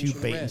 orange,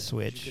 and bait red. and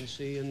switch? As you can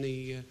see in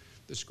the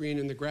screen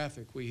in the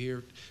graphic we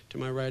hear to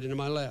my right and to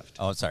my left.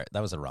 Oh, sorry,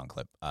 that was a wrong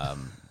clip.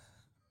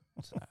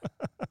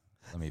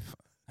 Let me.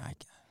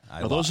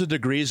 I Are those the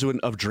degrees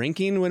of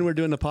drinking when we're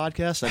doing the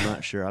podcast? I'm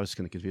not sure. I was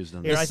kind of confused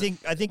on Here, this.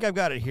 I think I've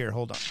got it here.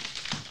 Hold on.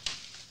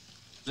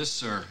 This,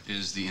 sir,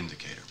 is the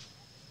indicator.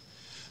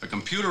 A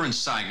computer in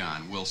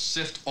Saigon will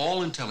sift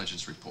all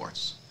intelligence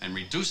reports and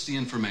reduce the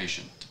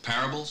information to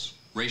parables,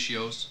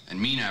 ratios, and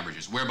mean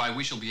averages, whereby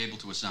we shall be able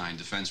to assign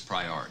defense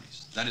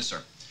priorities. That is,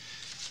 sir.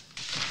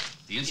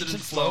 The incident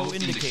flow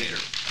indicator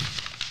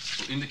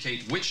will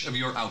indicate which of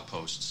your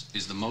outposts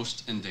is the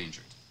most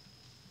endangered.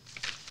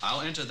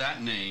 I'll enter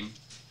that name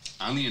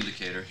on the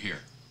indicator here,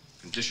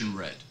 condition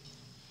red.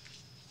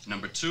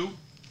 Number 2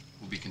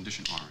 will be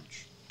condition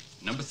orange.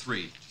 Number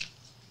 3,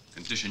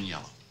 condition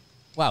yellow.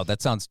 Wow,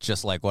 that sounds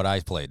just like what I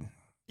played.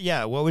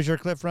 Yeah, what was your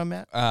clip from,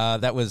 Matt?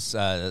 That was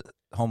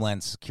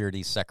Homeland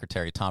Security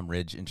Secretary Tom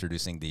Ridge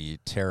introducing the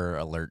terror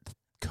alert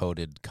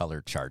coded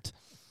color chart.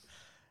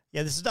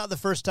 Yeah, this is not the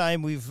first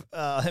time we've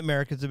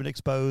Americans have been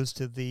exposed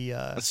to the.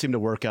 That seemed to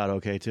work out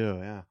okay too.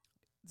 Yeah,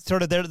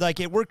 sort of. There, like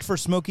it worked for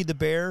Smokey the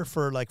Bear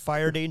for like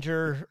fire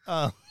danger.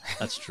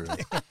 That's true.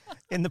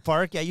 In the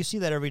park, yeah, you see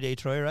that every day,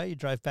 Troy. Right? You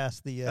drive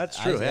past the. That's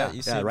true.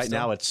 Right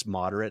now it's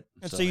moderate.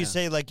 And so you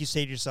say to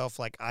yourself,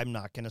 like, I'm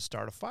not going to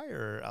start a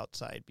fire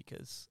outside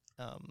because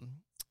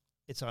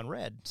it's on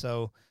red.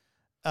 So.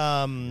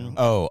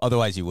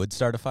 Otherwise you would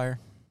start a fire?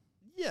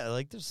 Yeah,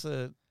 like there's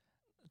a.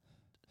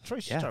 Troy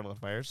should start on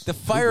fires. The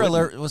fire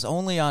alert was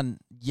only on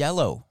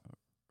yellow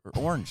or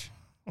orange.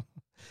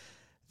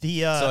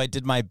 So I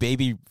did my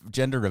baby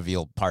gender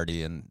reveal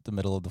party in the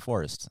middle of the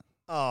forest.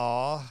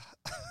 Aw.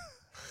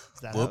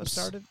 Is that how it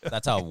started?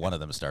 That's how one of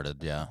them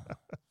started, yeah.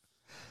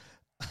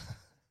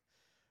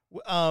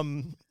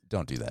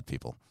 Don't do that,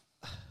 people.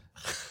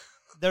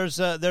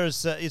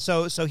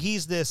 So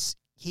he's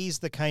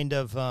the kind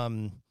of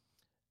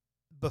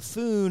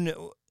buffoon,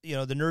 the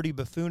nerdy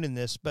buffoon in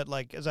this, but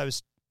like as I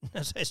was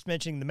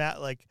mentioning the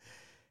Matt, like,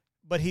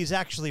 but he's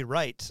actually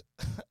right.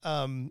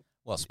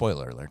 Well,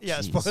 spoiler alert. Yeah,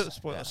 spoiler.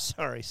 Yeah.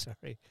 Sorry.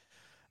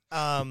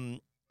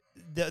 The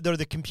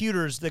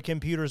computers. The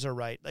computers are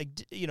right. Like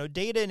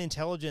data and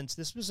intelligence.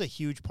 This was a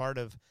huge part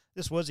of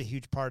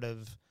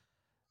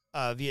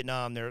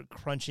Vietnam. They're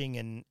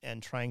crunching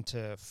and trying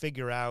to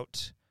figure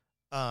out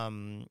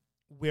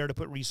where to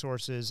put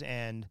resources.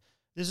 And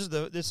this is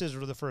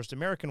the first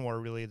American war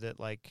really that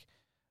like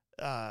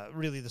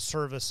really the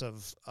service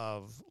of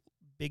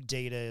big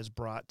data is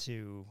brought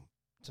to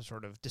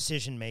sort of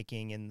decision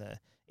making in the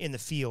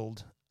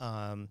field.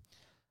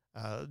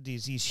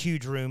 These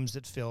huge rooms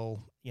that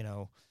fill,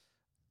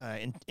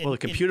 the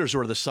computers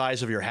were the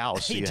size of your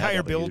house. So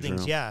entire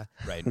buildings, yeah,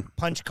 right.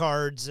 Punch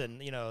cards,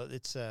 and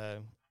it's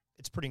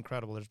pretty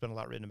incredible. There's been a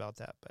lot written about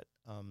that, but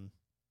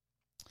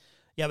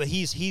but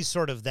he's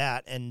sort of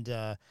that, and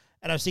I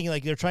was thinking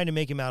like they're trying to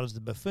make him out as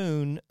the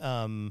buffoon.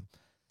 Yeah,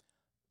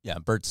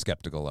 Bert's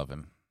skeptical of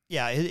him.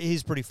 Yeah,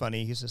 he's pretty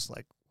funny. He's just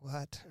like,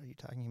 what are you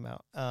talking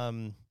about?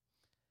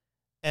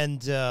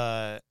 And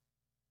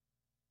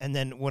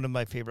then one of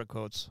my favorite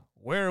quotes,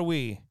 where are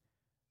we?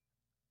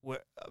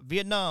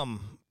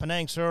 Vietnam,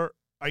 Penang, sir.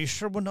 Are you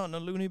sure we're not in a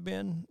loony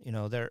bin?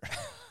 They're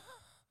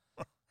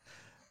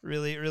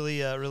really.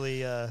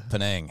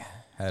 Penang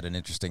had an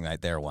interesting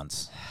night there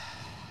once.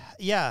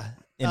 Yeah.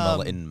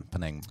 In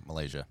Penang,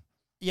 Malaysia.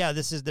 Yeah,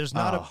 there's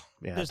not a...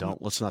 Yeah,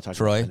 let's not talk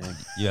Troy, about Penang.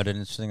 You had an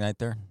interesting night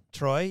there?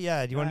 Troy,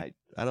 yeah. Do you want...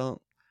 I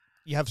don't...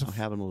 You have some... I'm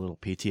having a little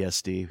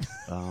PTSD.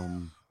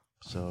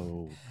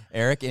 So...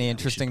 Eric, any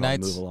interesting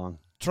nights? Move along.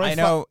 I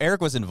know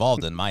Eric was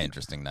involved in my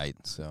interesting night.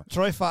 So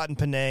Troy fought in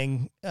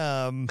Penang,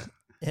 and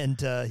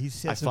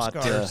he's had some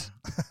scars.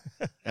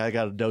 I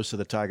got a dose of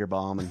the Tiger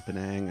Balm in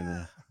Penang,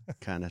 and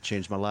kind of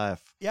changed my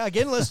life. Yeah,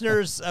 again,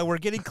 listeners, we're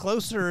getting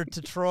closer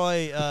to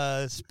Troy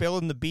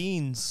spilling the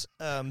beans,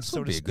 so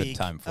to be speak. A good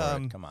time for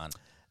it. Come on.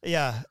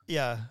 Yeah.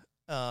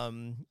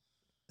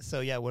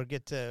 So yeah, we'll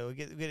get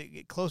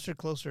closer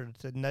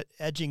to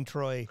edging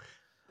Troy.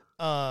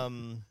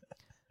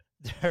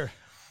 They're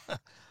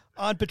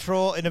on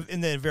patrol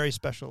in the very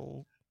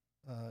special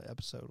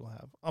episode we'll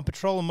have on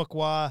patrol in Muc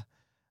Wa.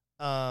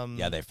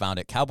 Yeah, they found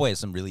it. Cowboy has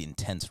some really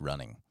intense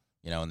running,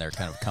 and they're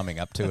kind of coming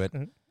up to it,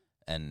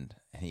 and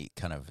he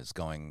kind of is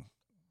going,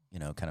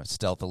 kind of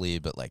stealthily,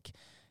 but like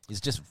he's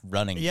just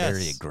running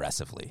very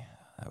aggressively.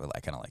 I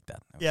kind of like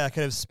that. Yeah,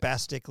 kind of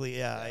spastically.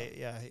 Yeah,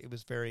 it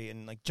was very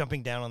and like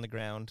jumping down on the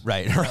ground.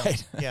 Right.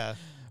 Yeah,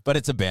 but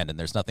it's abandoned.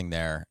 There's nothing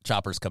there.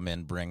 Choppers come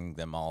in, bring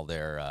them all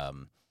their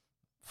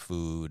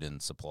food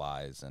and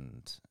supplies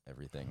and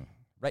everything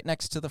right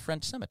next to the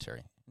French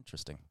cemetery.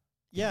 Interesting.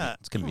 Yeah,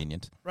 it's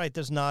convenient. Right.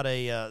 There's not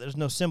there's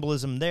no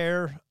symbolism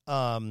there.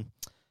 They're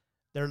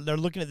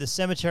looking at the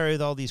cemetery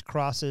with all these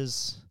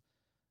crosses,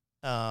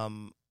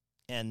 and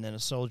then a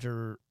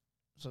soldier.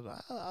 So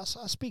I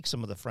speak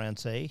some of the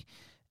Francais,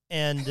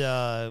 and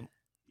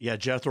yeah,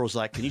 Jethro's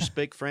like, "Can you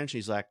speak French?"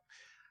 He's like,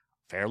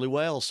 "Fairly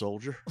well,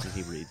 soldier." And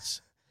he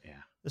reads.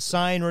 Yeah, the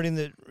sign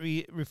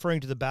referring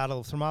to the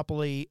Battle of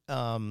Thermopylae.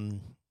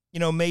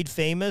 Made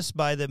famous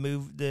by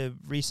the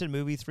recent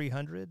movie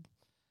 300.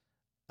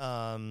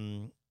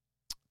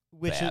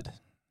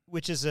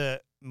 Which is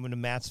one of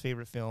Matt's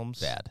favorite films.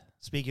 Bad.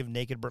 Speaking of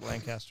naked Burt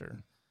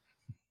Lancaster.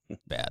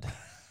 Bad.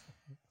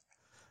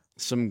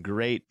 Some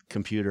great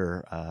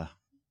computer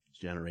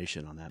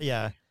generation on that.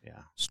 Yeah. Yeah.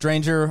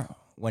 Stranger,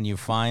 when you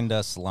find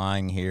us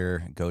lying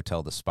here, go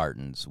tell the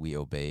Spartans we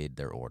obeyed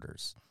their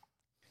orders.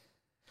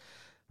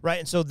 Right,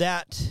 and so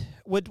that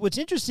what's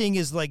interesting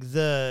is like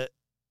the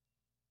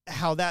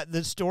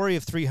story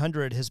of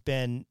 300 has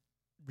been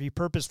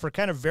repurposed for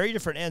kind of very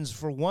different ends.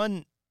 For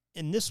one,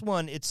 in this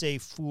one, it's a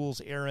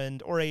fool's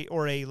errand or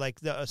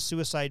a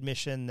suicide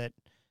mission that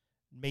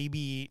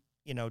maybe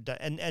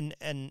and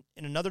in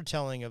another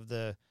telling of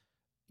the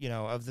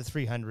of the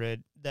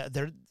 300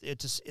 that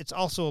it's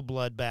also a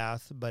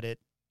bloodbath, but it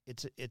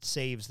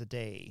saves the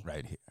day.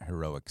 Right,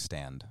 heroic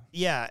stand.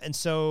 Yeah, and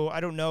so I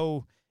don't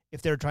know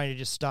if they're trying to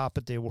just stop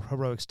at the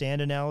heroic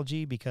stand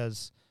analogy,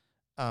 because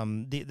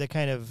the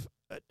kind of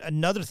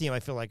another theme I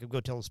feel like of Go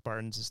Tell the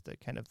Spartans is the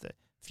kind of the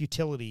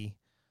futility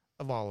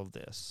of all of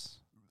this.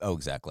 Oh,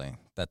 exactly.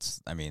 They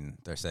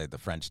say the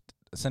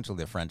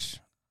French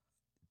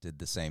did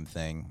the same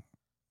thing,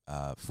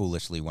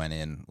 foolishly went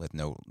in with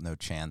no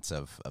chance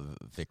of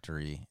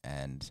victory,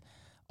 and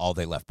all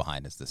they left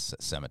behind is this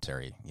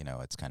cemetery.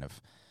 It's kind of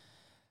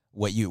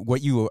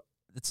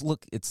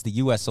it's the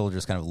U.S.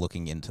 soldiers kind of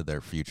looking into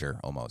their future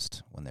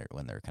almost when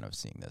they're kind of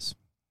seeing this.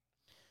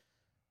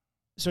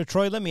 So,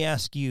 Troy, let me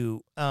ask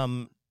you,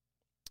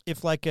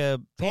 if like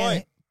a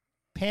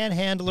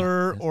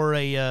panhandler or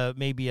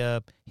maybe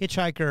a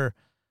hitchhiker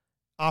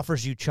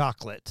offers you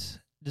chocolate,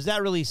 does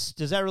that really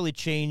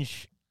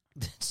change,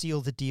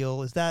 seal the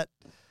deal? Is that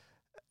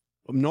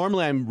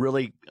normally I'm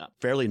really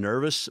fairly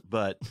nervous,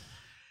 but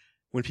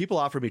when people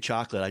offer me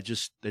chocolate,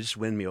 they just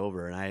win me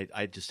over, and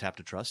I just have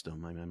to trust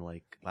them. I'm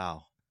like,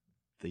 wow,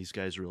 these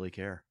guys really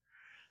care.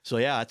 So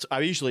yeah,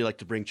 I usually like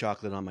to bring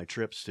chocolate on my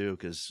trips too,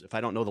 because if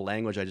I don't know the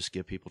language, I just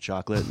give people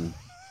chocolate, and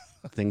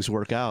things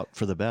work out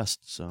for the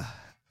best. So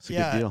it's a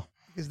good deal.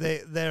 Because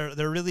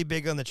they're really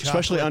big on the chocolate,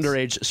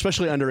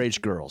 especially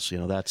underage girls.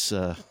 That's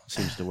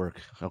seems to work.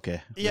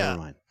 Okay, yeah, never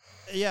mind.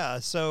 Yeah.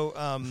 So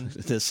in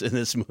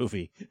this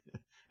movie,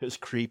 it was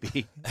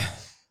creepy.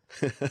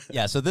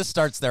 Yeah, so this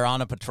starts, they're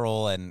on a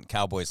patrol, and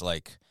Cowboy's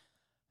like,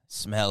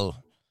 smell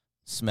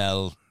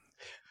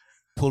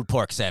pulled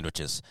pork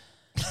sandwiches.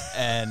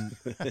 And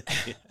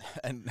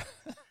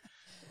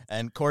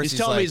Corsi's he's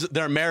telling like, me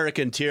they're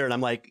American tier, and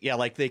I'm like, yeah,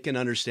 like they can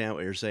understand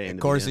what you're saying.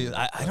 Corsi,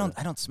 I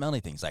don't smell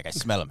anything. He's like, I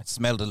smell them. It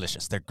smell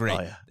delicious. They're great.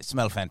 Oh, yeah. They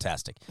smell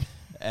fantastic.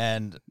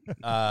 And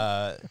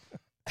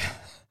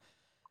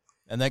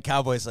and then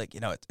Cowboy's like,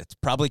 it's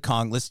probably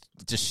Kong. Let's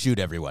just shoot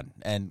everyone.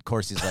 And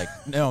Corsi's like,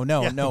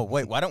 no,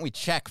 wait, why don't we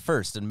check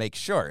first and make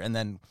sure? And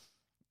then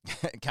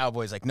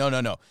Cowboy's like,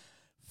 no.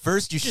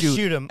 First you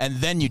shoot him, and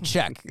then you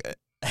check.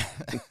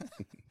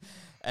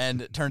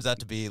 And it turns out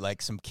to be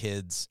like some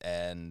kids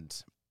and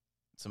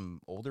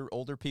some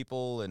older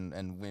people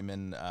and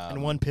women.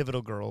 And one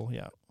pivotal girl,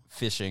 yeah.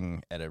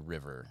 Fishing at a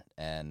river,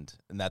 and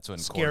that's when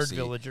scared Corsi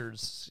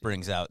villagers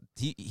brings out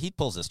he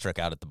pulls this trick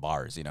out at the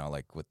bars,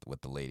 like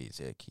with the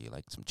ladies. Like, he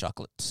likes some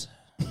chocolate.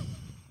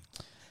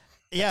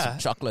 Yeah, some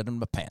chocolate in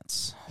my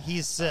pants.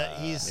 He's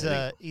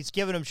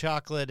giving him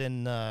chocolate,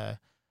 and and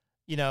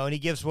he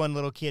gives one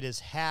little kid his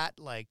hat,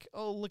 like,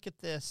 oh, look at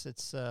this,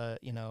 it's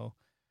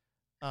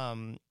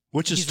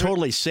which is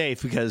totally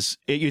safe, because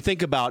you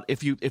think about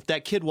if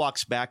that kid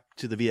walks back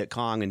to the Viet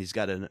Cong and he's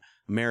got an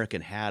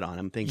American hat on,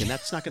 I'm thinking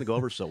that's not going to go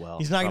over so well.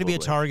 He's not going to be a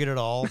target at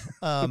all.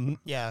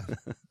 Yeah.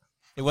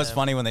 It was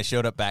funny when they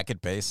showed up back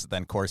at base,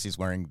 then Corsi's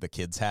wearing the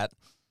kid's hat.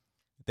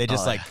 They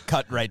just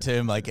cut right to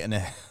him, and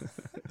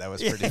that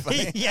was pretty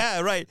funny.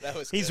 Yeah, right. That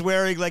was He's good.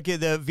 wearing like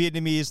the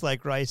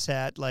Vietnamese rice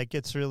hat, like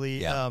it's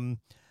really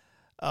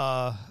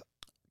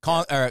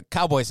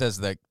Cowboy says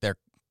that they're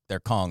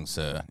Kongs,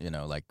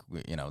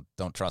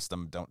 don't trust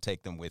them, don't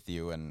take them with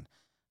you, and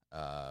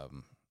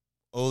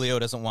Olio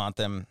doesn't want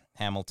them.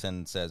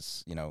 Hamilton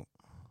says,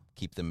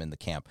 keep them in the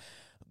camp.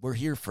 We're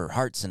here for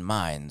hearts and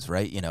minds,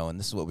 right? And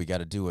this is what we got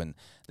to do. And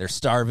they're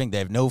starving. They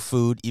have no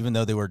food, even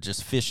though they were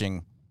just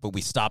fishing, but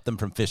we stopped them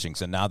from fishing,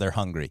 so now they're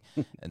hungry.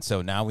 And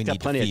so now we need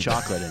plenty to of feed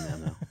chocolate them. in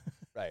them,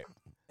 though. Right.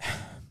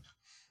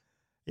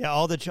 Yeah,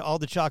 all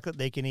the chocolate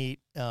they can eat.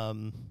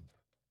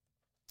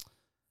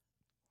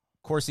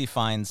 Corsi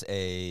finds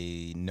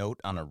a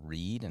note on a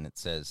reed, and it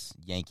says,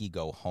 Yankee,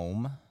 go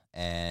home.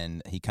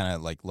 And he kind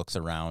of looks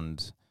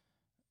around,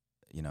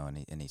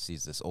 and he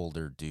sees this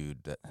older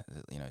dude that,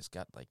 he's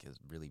got his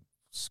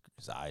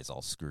eyes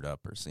all screwed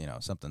up, or,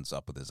 something's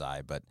up with his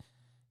eye. But,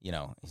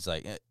 he's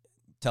like,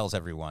 tells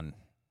everyone,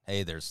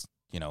 hey, there's,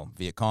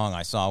 Viet Cong.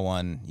 I saw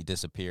one. He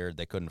disappeared.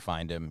 They couldn't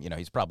find him.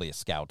 He's probably a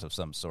scout of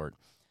some sort.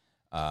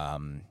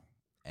 And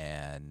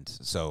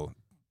so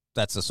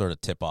that's the sort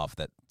of tip-off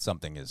that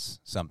something's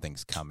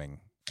coming,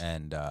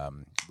 and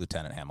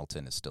Lieutenant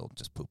Hamilton is still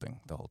just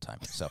pooping the whole time.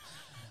 So,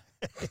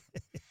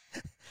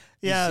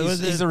 yeah,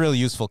 he's a real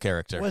useful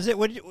character. Was it?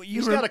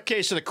 He's got a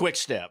case of the quick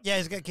step. Yeah,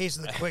 he's got a case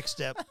of the quick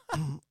step.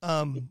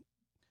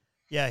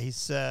 Yeah,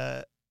 he's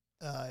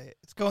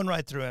it's going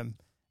right through him,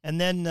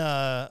 and then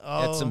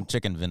Had some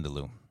chicken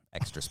vindaloo,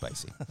 Extra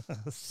spicy.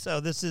 So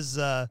this is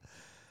a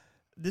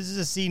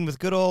scene with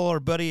good old our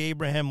buddy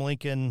Abraham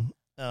Lincoln.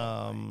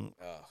 Oh,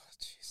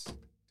 jeez. Do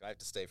I have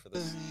to stay for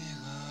this?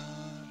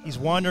 He's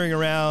wandering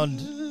around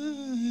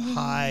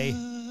high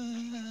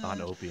On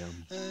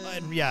opium.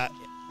 and yeah,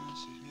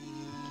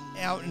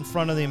 out in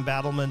front of the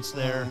embattlements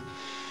there.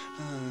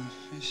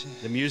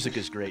 The music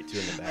is great too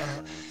in the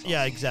background.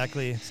 Yeah,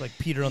 exactly. It's like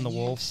Peter and the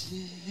Wolves.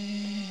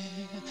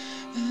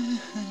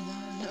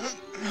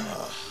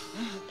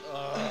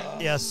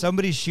 Yeah,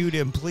 somebody shoot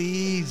him,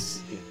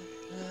 please.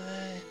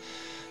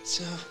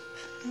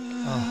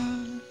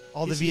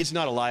 All the He's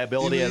not a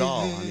liability at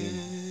all. I mean,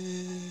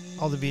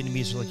 all the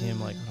Vietnamese are looking at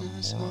him like,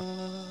 what a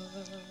moron.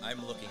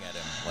 I'm looking at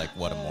him like,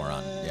 what a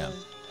moron. Yeah.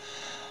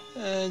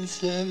 And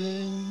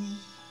 7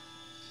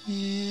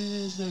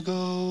 years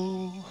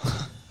ago,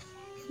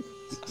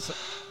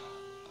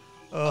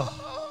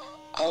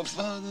 our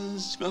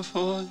fathers were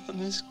forth on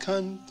this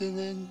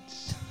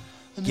continent.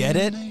 Get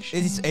it?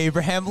 It's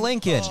Abraham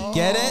Lincoln.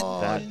 Get it?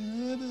 that,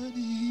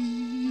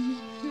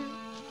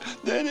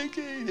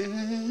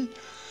 Dedicated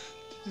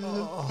to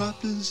the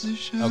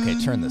proposition. Okay,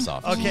 turn this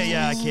off. Okay,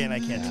 yeah, I can't.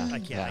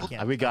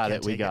 we got I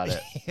it. We can't got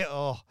take it.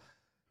 Oh,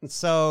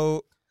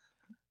 so,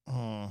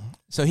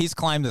 So he's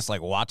climbed this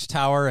like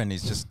watchtower, and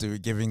he's just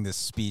giving this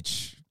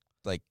speech,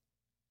 like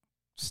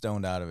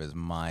stoned out of his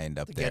mind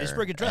up The there.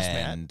 Gettysburg Address,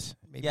 man. And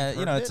Maybe yeah, you've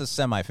you know, heard it's it. a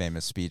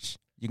semi-famous speech.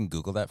 You can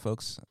Google that,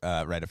 folks.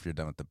 Right after you're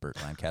done with the Burt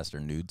Lancaster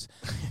nudes.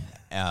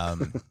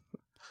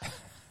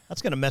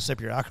 That's gonna mess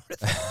up your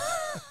algorithm.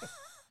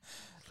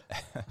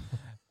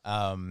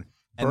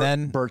 And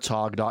then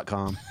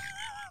Bertshog.com.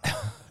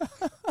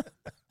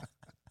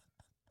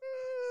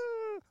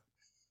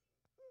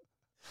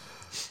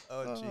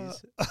 oh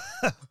jeez,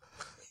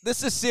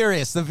 this is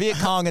serious. The Viet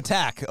Cong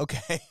attack.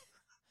 Okay.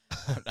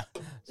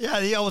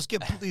 Yeah, he always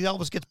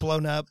gets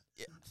blown up.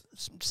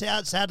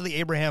 Sadly,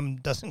 Abraham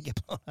doesn't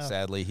get blown up.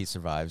 Sadly, he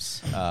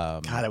survives.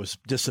 God, I was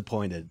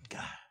disappointed.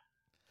 God.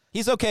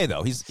 He's okay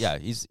though. He's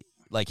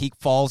like he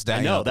falls down.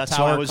 I know, You know, the that's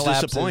tower why I was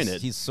collapses.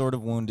 disappointed. He's sort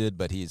of wounded,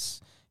 but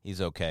he's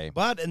okay.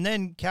 And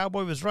then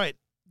Cowboy was right.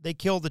 They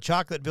killed the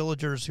chocolate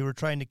villagers who were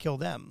trying to kill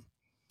them.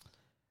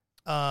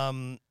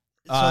 So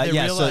they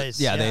realized,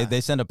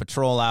 they send a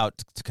patrol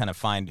out to kind of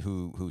find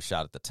who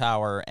shot at the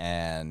tower,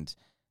 and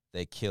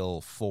they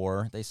kill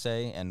 4. They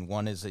say, and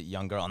one is a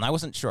young girl, and I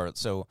wasn't sure.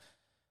 So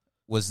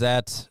was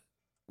that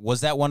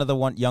one of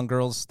the young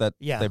girls that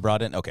they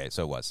brought in? Okay,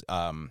 so it was.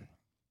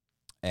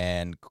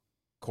 And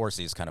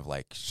Corsi's kind of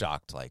like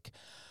shocked, like,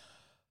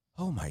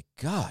 oh my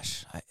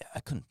gosh, I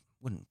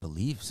wouldn't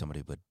believe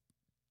somebody would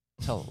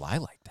tell a lie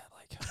like that.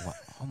 Like, what?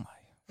 Oh my,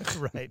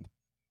 right.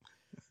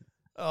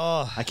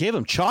 Oh, I gave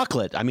him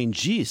chocolate. I mean,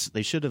 geez,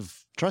 they should have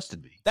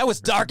trusted me. that was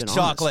dark been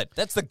chocolate.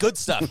 That's the good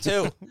stuff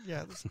too.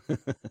 yeah,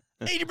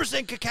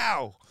 80%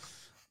 cacao.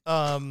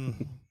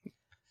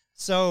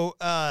 So,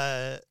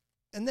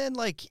 and then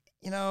like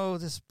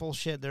this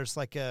bullshit. There's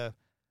like a,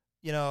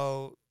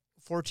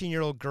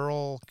 14-year-old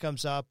girl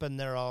comes up,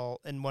 and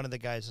and one of the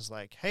guys is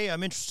like, "Hey,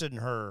 I'm interested in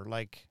her."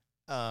 Like,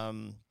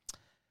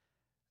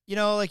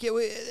 like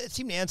it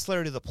seemed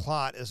ancillary to the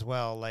plot as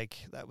well. Like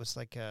that was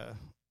like a,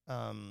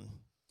 that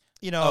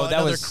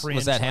was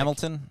cringe, that like,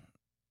 Hamilton?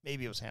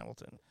 Maybe it was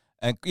Hamilton.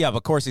 And yeah, but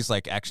of course he's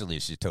like, actually,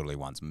 she totally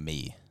wants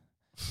me,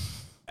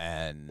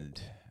 and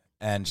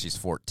she's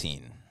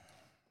 14,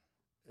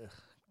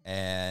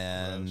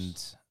 and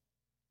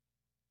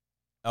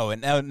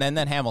Gross. and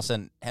then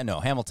Hamilton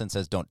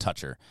says don't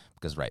touch her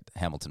because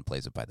Hamilton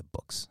plays it by the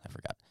books. I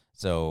forgot.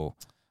 So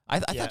I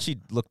thought she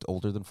looked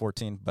older than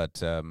 14,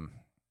 but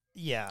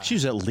yeah, She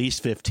was at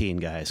least 15,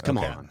 guys. Come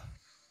on.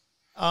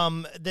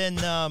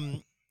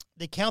 Then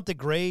they count the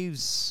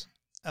graves.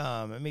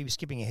 I may be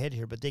skipping ahead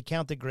here, but they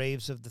count the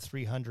graves of the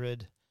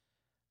 300.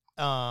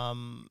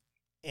 And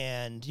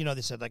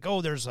they said like,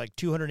 oh, there's like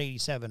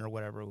 287 or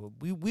whatever.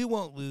 We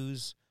won't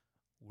lose.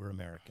 We're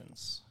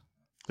Americans.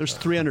 There's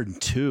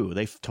 302.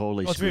 They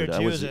totally screwed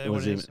up.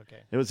 302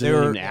 It was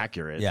even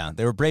accurate. Yeah,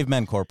 they were brave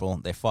men, Corporal.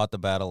 They fought the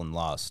battle and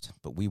lost,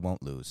 but we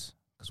won't lose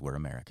because we're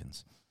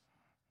Americans.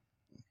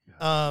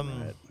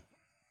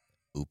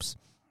 Oops.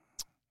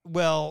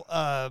 Well,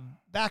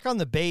 back on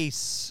the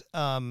base,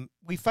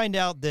 we find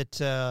out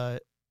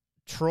that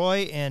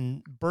Troy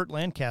and Burt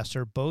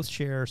Lancaster both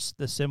share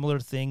the similar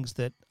things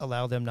that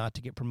allow them not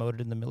to get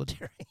promoted in the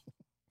military.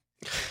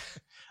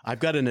 I've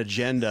got an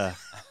agenda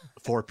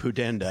for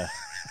Pudenda.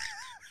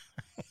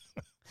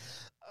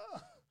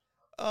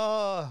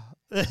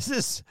 This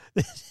is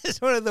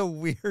one of the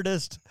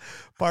weirdest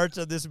parts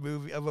of this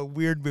movie, of a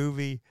weird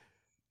movie.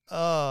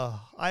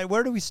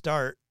 Where do we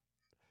start?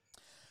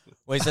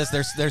 Well, he says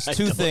there's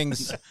two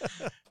things.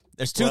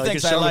 There's two Well,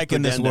 things you I can like start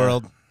in with this Pudenda.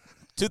 world.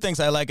 Two things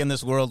I like in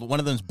this world. One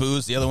of them's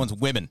booze. The other one's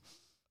women.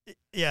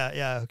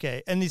 Yeah,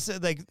 okay. And he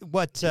said like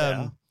what?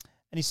 And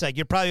he's like,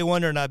 you're probably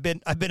wondering, I've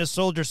been a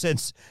soldier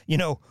since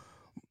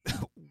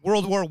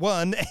World War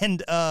I,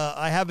 and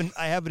I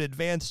haven't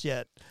advanced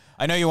yet.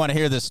 I know you want to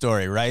hear this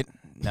story, right?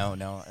 No,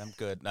 I'm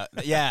good. No,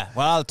 yeah,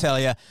 well, I'll tell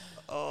you.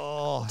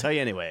 Oh, I'll tell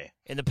you anyway.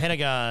 in the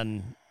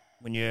Pentagon.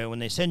 when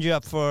they send you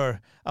up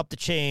the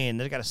chain,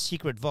 they've got a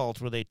secret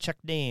vault where they check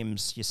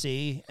names, you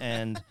see,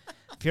 and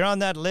if you're on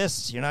that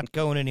list, you're not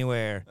going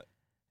anywhere.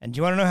 And do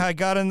you want to know how I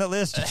got on that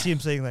list? You see him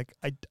saying, like,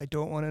 I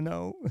don't want to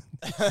know.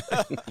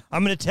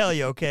 I'm going to tell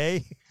you,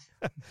 okay?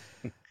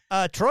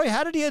 Troy,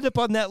 how did he end up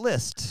on that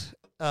list?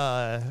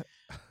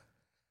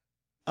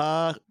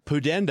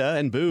 Pudenda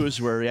and booze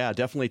were,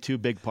 definitely two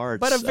big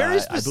parts. But a very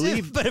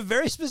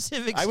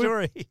specific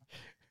story.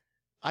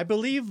 I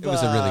believe it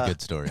was a really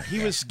good story.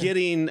 He was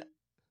getting.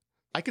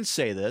 I can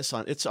say this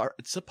on it's a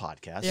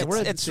podcast. Yeah,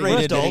 it's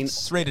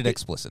rated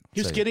explicit.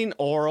 He was getting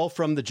oral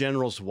from the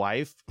general's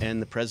wife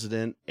and the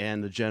president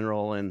and the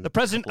general and the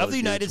president of the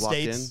United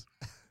States.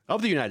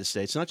 Of the United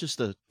States, not just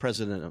the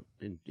president of,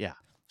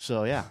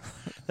 So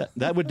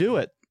that would do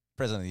it.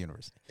 President of the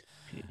universe.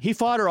 He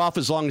fought her off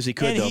as long as he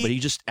could, but he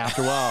just,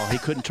 after a while, he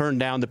couldn't turn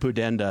down the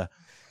Pudenda.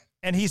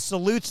 And he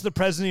salutes the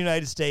president of the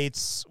United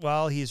States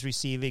while he's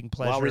receiving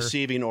pleasure. While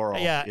receiving oral.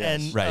 Yeah,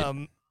 yes. and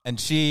right. And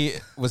she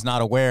was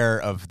not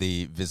aware of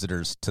the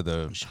visitors to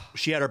the...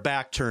 She had her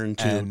back turned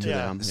to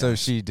them. So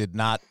she did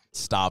not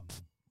stop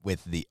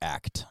with the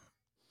act.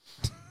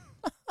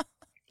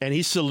 And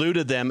he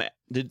saluted them.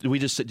 Did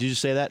you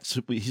say that?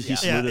 He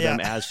saluted them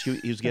as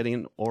he was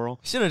getting oral?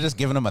 Should have just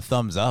given him a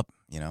thumbs up,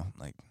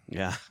 like...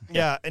 Yeah.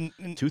 Yeah, and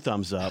 2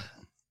 thumbs up.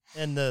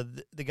 And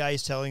the guy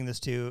he's telling this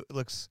to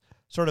looks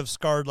sort of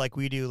scarred like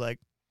we do, like,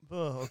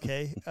 oh,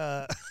 okay.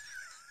 Hit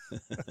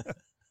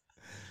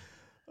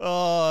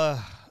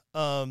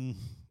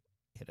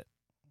it.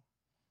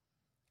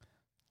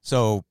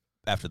 So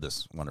after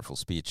this wonderful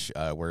speech,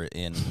 we're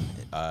in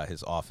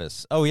his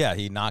office. Oh yeah,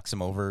 he knocks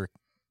him over.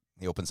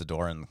 He opens the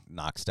door and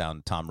knocks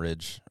down Tom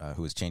Ridge,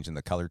 who is changing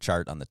the color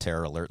chart on the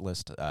terror alert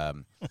list.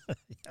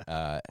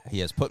 He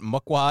has put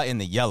Mukwa in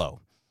the yellow.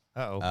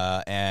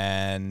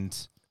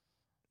 And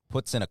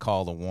puts in a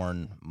call to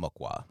warn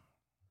Mukwa.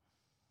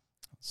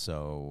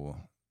 So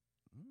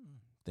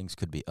things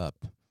could be up.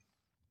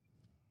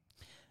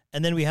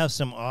 And then we have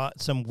some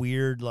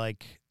weird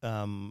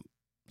some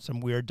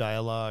weird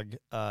dialogue.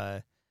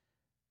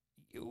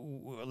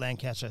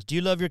 Lancaster says, "Do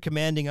you love your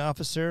commanding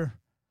officer?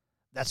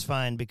 That's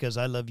fine because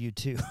I love you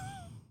too."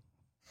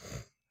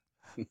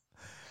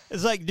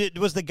 It's like,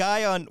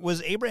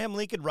 was Abraham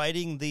Lincoln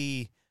writing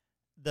the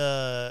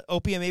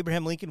Opium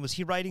Abraham Lincoln? Was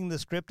he writing the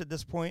script at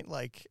this point?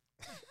 Like,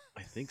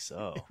 I think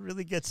so. It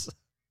really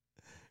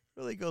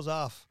goes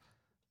off.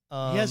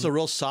 He has a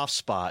real soft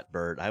spot,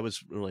 Bert. I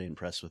was really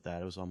impressed with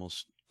that. It was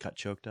almost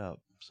choked up.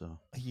 So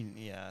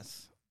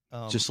yes,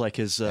 just like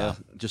his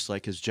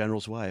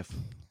general's wife.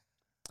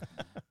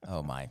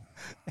 Oh my!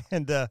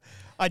 And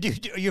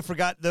you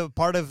forgot the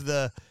part of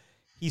the.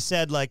 He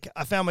said, like,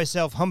 I found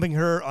myself humping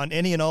her on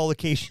any and all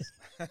occasions.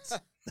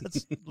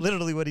 That's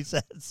literally what he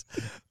says.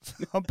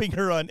 Humping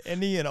her on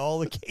any and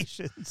all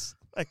occasions.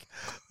 Like,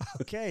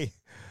 okay.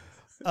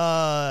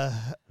 All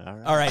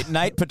right.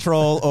 Night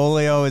patrol.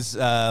 Olio is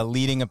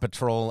leading a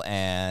patrol,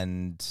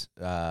 and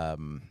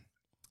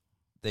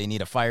they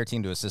need a fire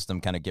team to assist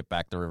them kind of get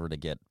back the river to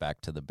get back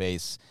to the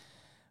base.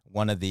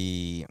 One of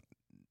the,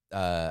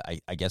 I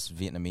guess,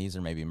 Vietnamese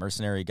or maybe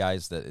mercenary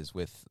guys that is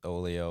with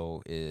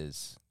Olio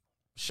is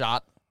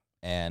shot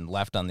and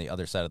left on the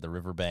other side of the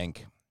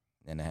riverbank.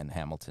 And then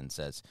Hamilton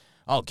says,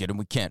 "I'll get him.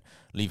 We can't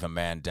leave a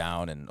man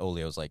down." And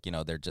Olio's like,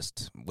 they're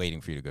just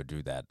waiting for you to go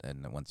do that.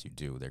 And once you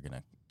do, they're going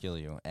to kill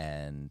you.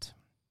 And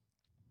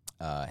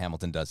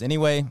Hamilton does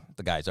anyway.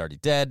 The guy's already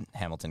dead.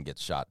 Hamilton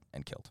gets shot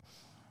and killed.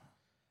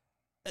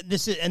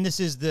 This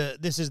is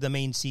the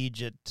main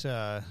siege at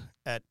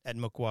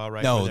Mukwa,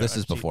 right? No, this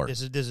is before.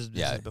 This is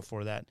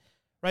before that.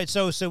 Right.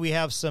 So we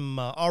have some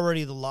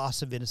already the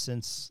loss of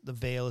innocence. The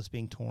veil is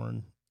being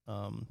torn.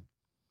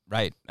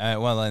 Right.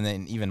 Well, and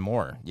then even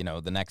more,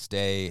 the next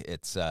day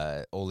it's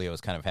Olio's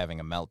kind of having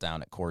a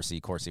meltdown at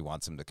Corsi. Corsi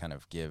wants him to kind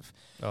of give,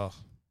 a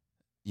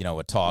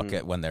talk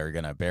when they're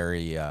going to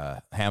bury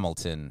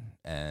Hamilton,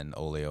 and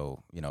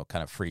Olio,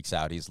 kind of freaks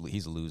out. He's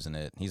losing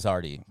it. He's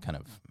already kind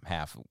of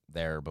half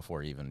there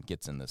before he even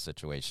gets in this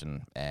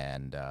situation,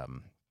 and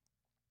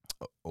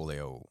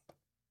Olio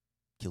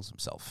kills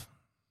himself.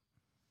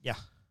 Yeah.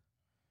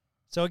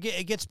 So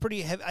it gets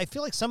pretty heavy. I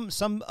feel like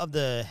some of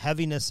the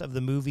heaviness of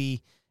the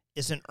movie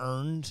isn't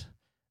earned.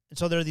 And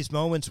so there are these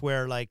moments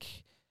where, like,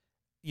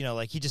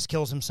 he just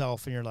kills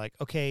himself, and you're like,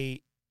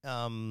 okay,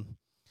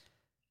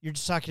 you're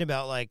just talking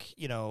about, like,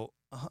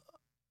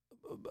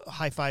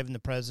 high-fiving the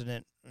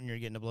president when you're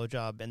getting a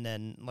blowjob, and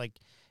then, like,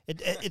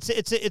 there's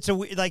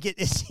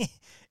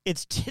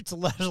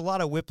a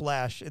lot of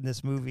whiplash in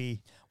this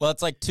movie. Well,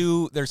 it's like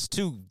there's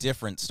two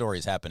different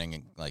stories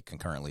happening like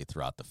concurrently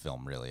throughout the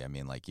film, really. I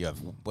mean, like, you have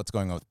what's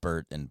going on with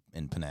Bert in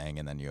Penang,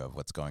 and then you have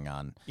what's going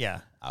on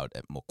out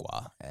at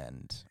Mukwa,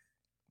 and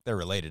they're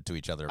related to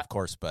each other, of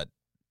course, but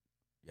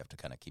you have to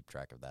kind of keep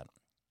track of that.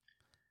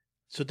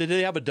 So did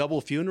they have a double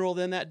funeral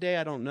then that day?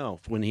 I don't know.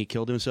 When he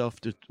killed himself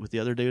with the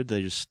other dude,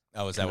 they just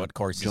is that what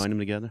Corsi's joined them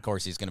together?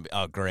 Corsi's going to be,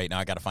 oh, great, now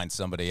I got to find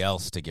somebody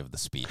else to give the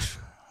speech.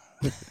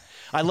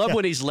 I love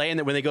when he's laying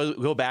there, when they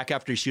go back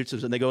after he shoots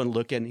him and they go and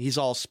look, and he's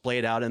all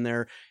splayed out in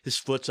there. His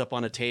foot's up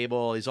on a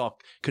table. He's all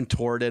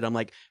contorted. I'm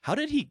like, how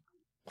did he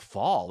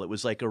fall? It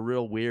was like a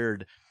real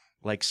weird,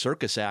 like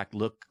circus act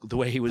look, the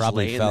way he was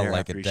Probably laying felt there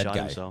like after a he dead shot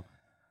guy. himself.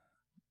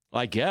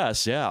 I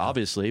guess, yeah,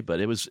 obviously, but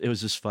it was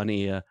just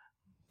funny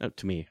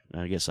to me.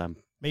 I guess I'm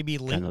maybe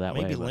kind of that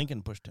way. but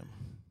Lincoln pushed him.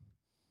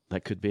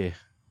 That could be.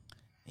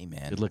 Hey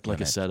man, It looked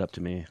like a setup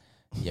to me.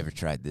 You ever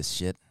tried this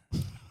shit?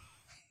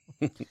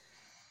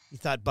 He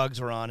thought bugs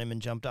were on him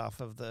and jumped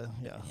off of the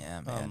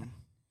Yeah, man.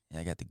 Yeah,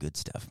 I got the good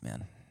stuff,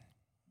 man.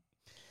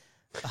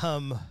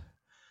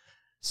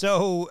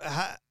 So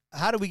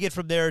how do we get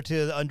from there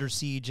to Under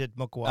Siege at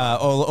Mokwa?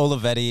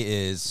 Olivetti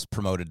is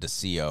promoted to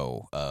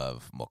CO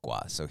of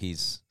Mokwa, so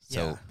he's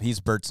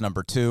Bert's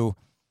number 2.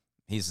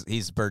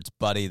 He's Bert's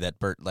buddy that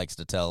Bert likes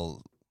to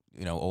tell,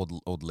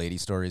 old lady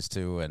stories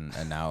to,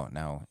 and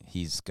now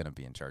he's gonna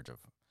be in charge of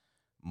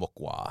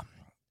Mokwa.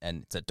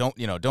 And so don't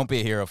be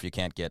a hero if you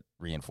can't get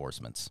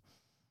reinforcements.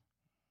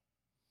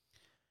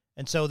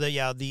 And so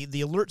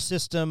the alert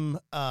system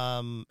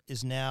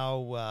is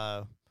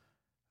now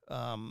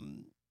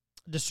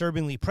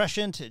disturbingly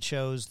prescient. It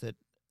shows that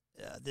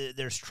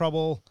there's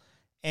trouble,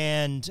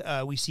 and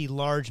we see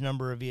large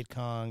number of Viet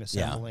Cong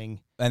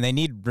assembling. Yeah. And they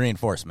need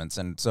reinforcements.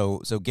 And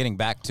so getting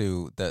back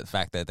to the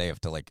fact that they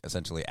have to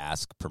essentially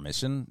ask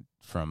permission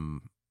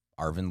from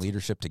ARVN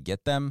leadership to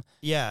get them.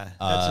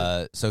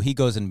 Yeah. So he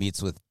goes and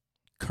meets with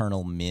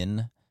Colonel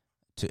Min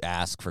to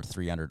ask for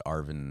 300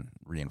 ARVN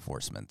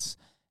reinforcements.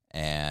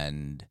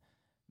 And,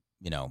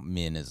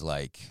 Min is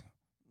like,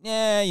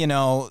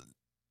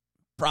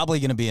 probably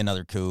going to be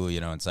another coup,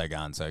 in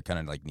Saigon. So I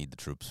kind of need the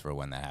troops for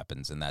when that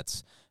happens. And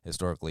that's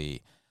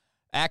historically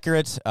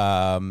accurate.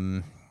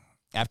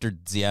 After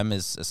Diem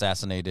is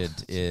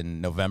assassinated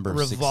in November of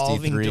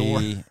Revolving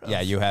 63,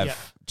 door. you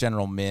have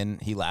General Min.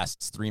 He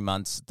lasts 3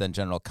 months. Then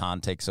General Khan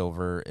takes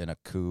over in a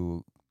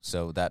coup.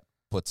 So that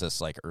puts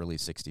us early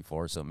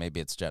 64. So maybe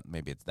it's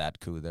that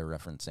coup they're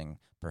referencing,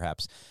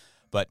 perhaps.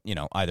 But,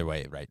 either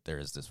way, right, there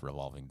is this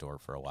revolving door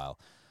for a while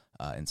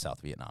in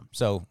South Vietnam.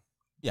 So,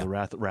 yeah.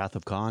 The Wrath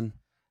of Khan?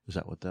 Is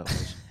that what that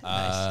was?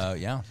 Nice.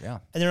 Yeah. And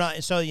they're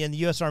not, so the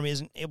U.S. Army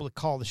isn't able to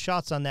call the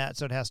shots on that,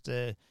 so it has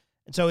to,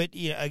 and so it,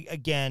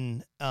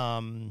 again, they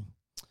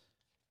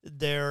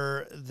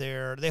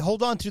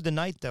hold on through the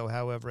night, though,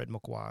 however, at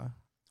Mokwa.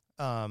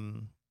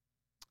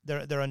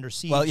 They're under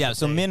siege. Well, yeah,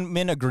 so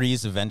Min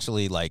agrees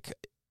eventually,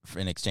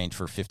 in exchange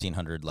for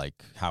 1,500,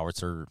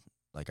 howitzer,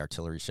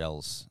 artillery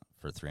shells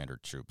for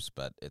 300 troops,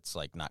 but it's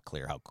not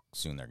clear how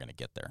soon they're going to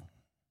get there.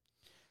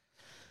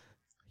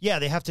 Yeah,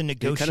 they have to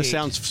negotiate. It kind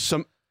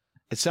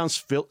of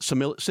sounds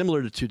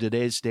similar to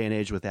today's day and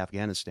age with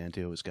Afghanistan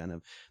too. It was kind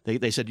of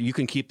they said you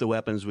can keep the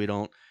weapons, we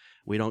don't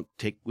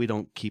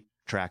keep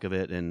track of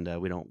it, and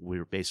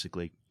we're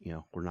basically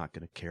we're not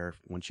going to care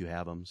once you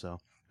have them. So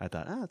I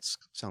thought that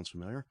sounds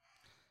familiar.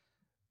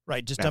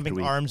 Right, just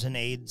dumping arms and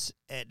aid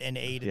at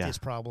this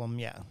problem.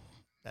 Yeah,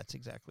 that's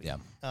exactly. Yeah.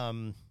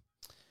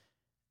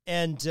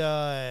 And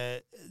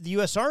the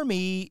U.S.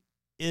 Army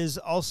is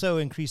also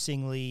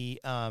increasingly,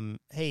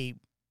 hey,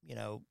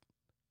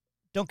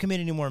 don't commit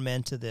any more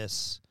men to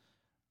this.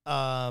 They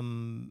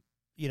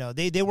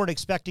weren't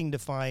expecting to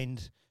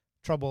find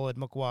trouble at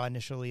Mokwa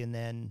initially, and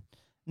then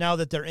now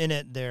that they're in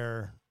it,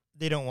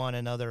 they don't want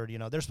another.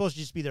 They're supposed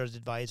to just be there as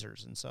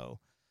advisors, and so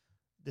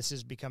this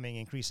is becoming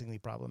increasingly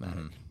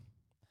problematic.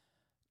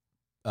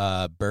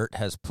 Mm-hmm. Bert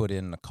has put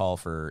in a call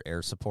for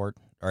air support.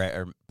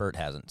 Or Bert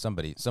hasn't.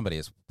 Somebody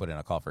has put in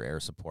a call for air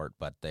support,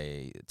 but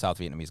South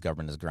Vietnamese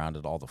government has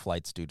grounded all the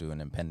flights due to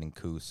an impending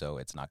coup, so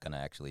it's not going to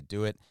actually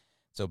do it.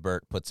 So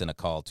Bert puts in a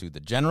call to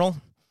the general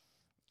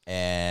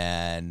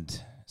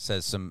and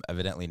says some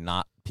evidently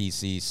not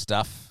PC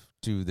stuff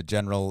to the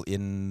general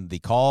in the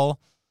call,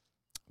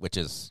 which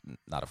is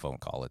not a phone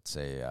call. It's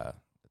a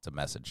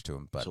message to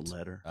him. But it's a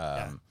letter.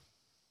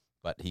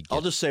 But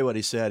I'll just say what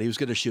he said. He was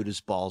going to shoot his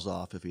balls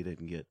off if he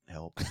didn't get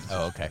help.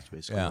 Oh, okay. That's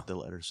basically what the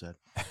letter said.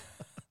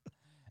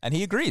 And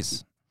he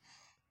agrees.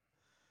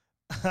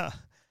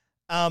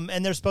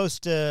 And they're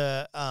supposed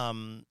to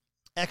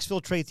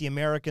exfiltrate the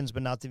Americans,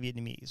 but not the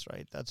Vietnamese,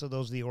 right?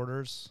 Those are the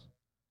orders.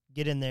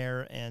 Get in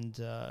there and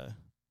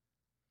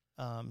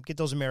get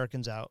those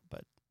Americans out.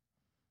 But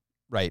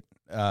right.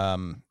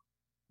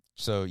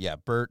 So yeah,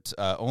 Bert.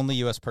 Only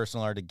U.S.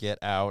 personnel are to get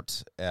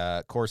out.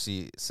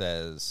 Corsi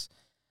says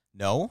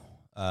no.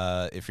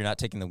 If you're not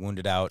taking the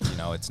wounded out,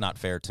 it's not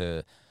fair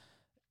to.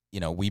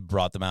 We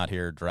brought them out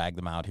here, dragged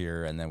them out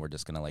here, and then we're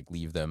just gonna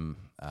leave them.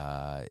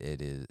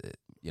 It is,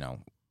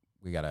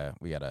 we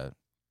gotta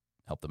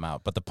help them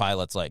out. But the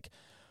pilot's like,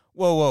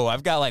 whoa,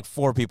 I've got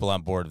 4 people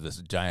on board of this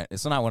giant.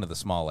 It's not one of the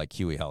small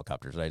Huey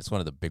helicopters, right? It's one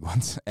of the big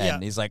ones.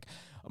 And he's like,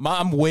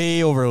 I'm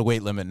way over the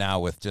weight limit now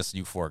with just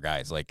you 4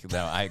 guys.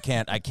 No, I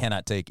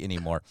cannot take any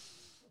more.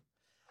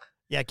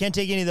 Yeah, I can't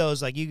take any of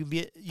those. You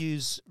can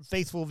use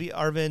faithful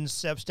ARVN,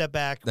 step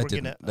back. That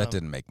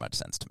didn't make much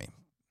sense to me.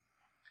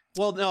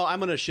 Well, no, I'm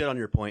going to shit on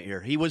your point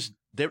here. He was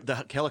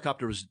the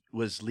helicopter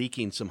was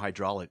leaking some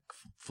hydraulic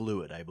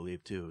fluid, I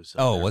believe, too.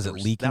 So was it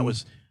leaking? That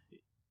was,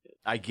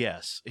 I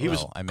guess, he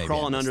was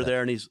crawling under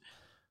there, and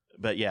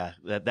but yeah,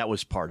 that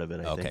was part of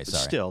it. I think. But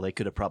sorry. Still, they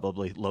could have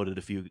probably loaded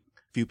a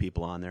few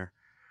people on there.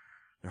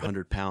 They're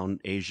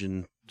 100-pound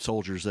Asian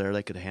soldiers there.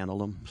 They could have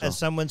handled them. So. As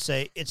some would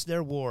say, it's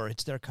their war,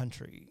 it's their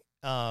country.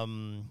 I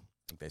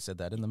think they said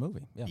that in the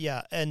movie. Yeah.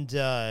 Yeah, and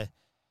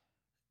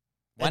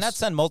why not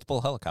send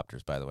multiple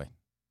helicopters? By the way.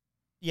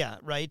 Yeah.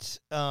 Right.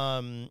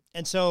 And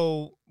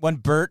so when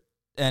Bert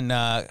and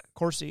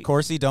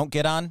Corsi don't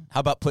get on, how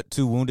about put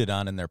 2 wounded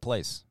on in their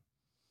place?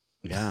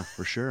 Yeah,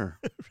 for sure.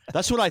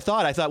 That's what I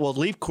thought. I thought, well,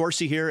 leave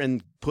Corsi here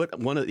and put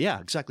one of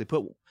exactly.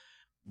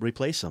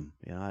 Replace them.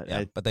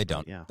 Yeah, but they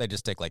don't. Yeah. They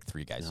just take like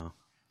 3 guys.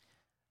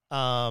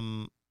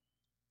 No.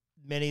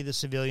 Many of the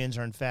civilians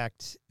are in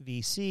fact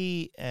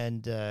VC,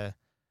 and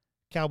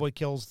Cowboy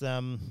kills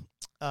them.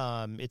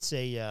 It's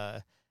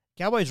a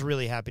Cowboy's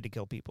really happy to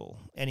kill people.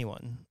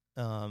 Anyone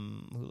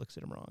who looks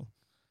at him wrong.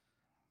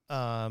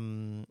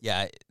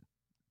 Yeah,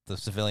 the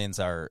civilians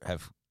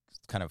have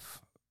kind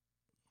of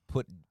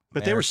put.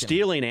 But they were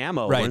stealing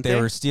ammo, right? Weren't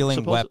they were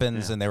stealing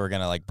weapons, yeah. and they were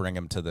gonna like bring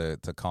them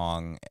to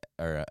Kong.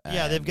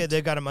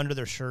 They've got them under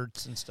their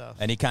shirts and stuff.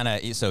 And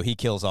he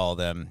kills all of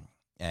them,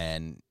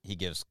 and he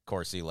gives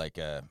Corsi like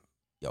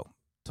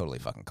totally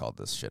fucking called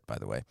this shit, by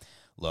the way.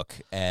 Look,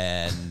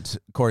 and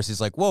Corsi's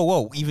like,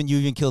 whoa, you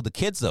even killed the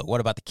kids though. What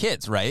about the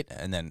kids, right?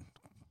 And then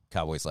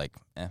Cowboy's like,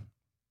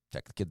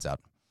 check the kids out.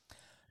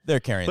 They're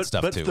carrying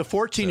stuff but too. But the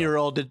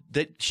 14-year-old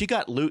she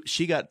got loot.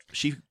 She got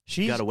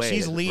away.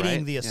 She's leading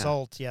right? the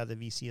assault. Yeah, the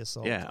VC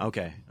assault. Yeah.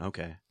 Okay.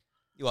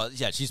 Well,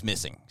 yeah, she's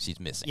missing.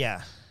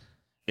 Yeah.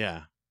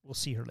 Yeah. We'll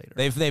see her later.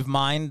 They've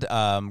mined.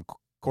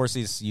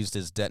 Corsi's used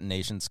his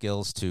detonation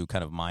skills to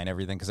kind of mine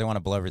everything because they want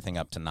to blow everything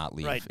up to not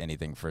leave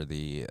anything for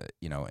the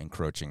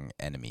encroaching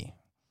enemy,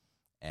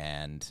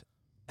 and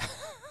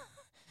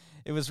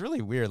it was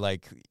really weird.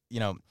 Like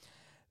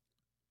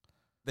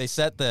they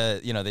set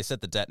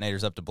the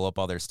detonators up to blow up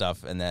all their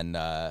stuff, and then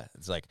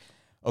it's like,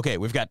 okay,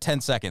 we've got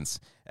 10 seconds,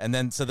 and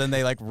then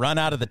they like run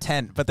out of the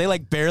tent, but they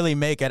like barely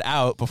make it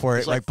out before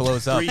it like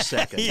blows up. 3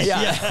 seconds.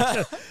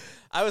 Yeah.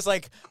 I was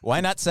like, why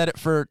not set it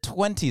for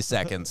 20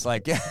 seconds?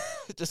 Like,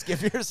 just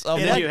give yourself.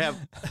 And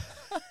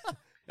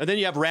then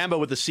you have Rambo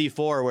with the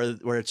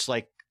C4, where it's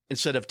like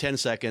instead of 10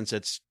 seconds,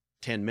 it's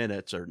 10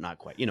 minutes or not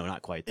quite.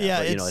 Not quite that. Yeah,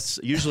 but, it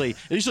usually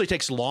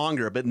takes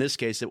longer, but in this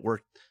case, it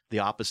worked the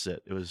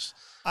opposite. It was.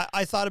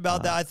 I thought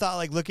about that. I thought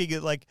like looking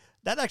at like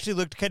that actually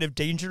looked kind of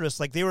dangerous.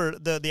 Like they were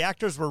the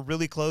actors were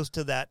really close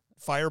to that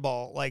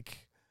fireball.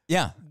 Like.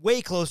 Yeah,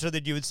 way closer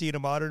than you would see in a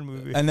modern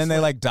movie. And then they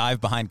like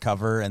dive behind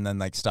cover, and then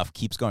like stuff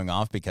keeps going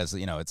off because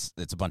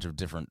it's a bunch of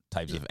different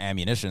types of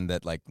ammunition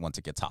that like once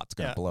it gets hot, it's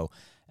gonna blow.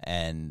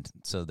 And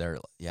so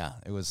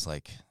it was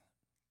like,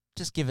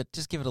 just give it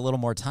a little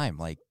more time.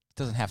 Like it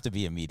doesn't have to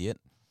be immediate.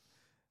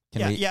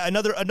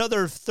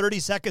 Another 30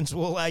 seconds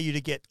will allow you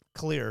to get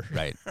clear.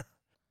 Right.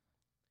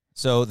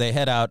 So they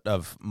head out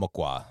of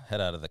Mokwa, head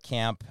out of the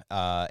camp,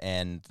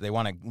 and they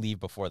want to leave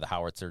before the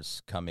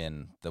howitzers come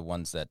in. The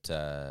ones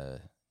that.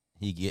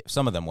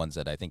 Some of them ones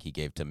that I think he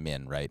gave to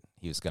Min, right?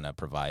 He was going to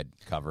provide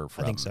cover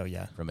from, I think so,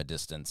 yeah. From a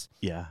distance.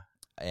 Yeah.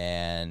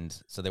 And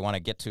so they want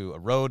to get to a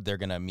road. They're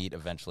going to meet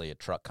eventually a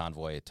truck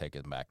convoy, take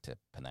them back to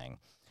Penang.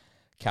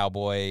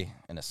 Cowboy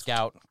and a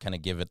scout kind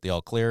of give it the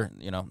all clear,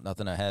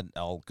 nothing ahead,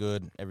 all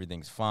good,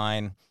 everything's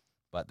fine,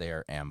 but they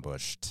are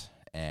ambushed.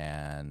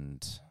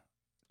 And,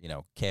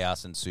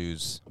 chaos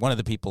ensues. One of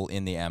the people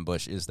in the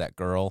ambush is that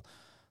girl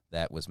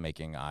that was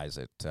making eyes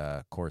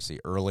at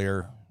Corsi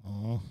earlier.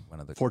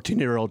 One of the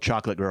 14-year-old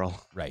chocolate girl.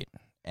 Right.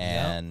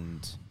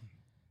 And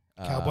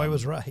Cowboy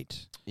was right.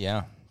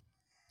 Yeah.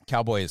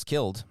 Cowboy is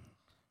killed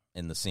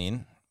in the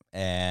scene,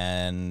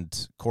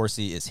 and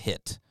Corsi is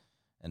hit,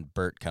 and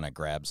Bert kind of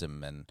grabs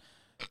him and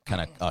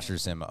kind of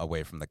ushers him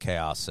away from the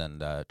chaos.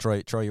 And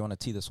Troy, you want to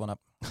tee this one up?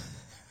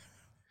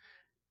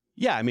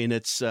 Yeah, I mean,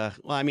 it's do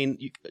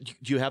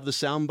you have the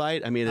sound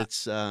bite? I mean,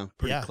 it's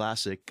pretty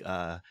classic.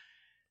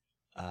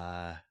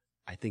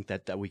 I think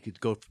that we could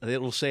go.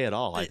 It'll say it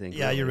all. I think.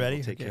 Yeah, you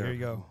ready? Take here you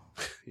go.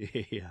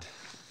 Yeah.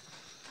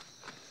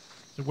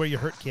 So where you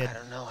hurt, kid? I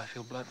don't know. I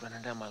feel blood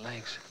running down my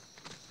legs.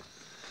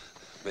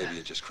 Maybe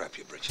you just crap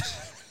your britches.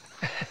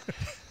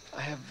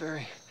 I have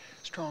very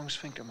strong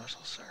sphincter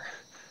muscles, sir.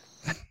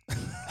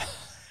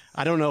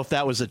 I don't know if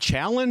that was a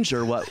challenge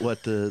or what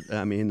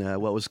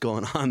was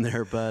going on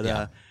there,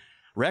 but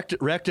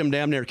wrecked him,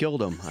 damn near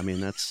killed him. I mean,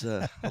 that's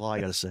all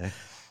I got to say.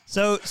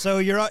 So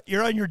you're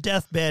on your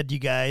deathbed, you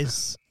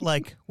guys.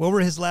 Like, what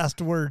were his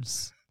last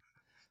words?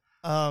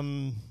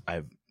 I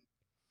have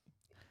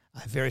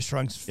very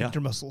strong sphincter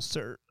muscles,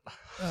 sir.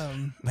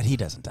 But he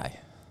doesn't die.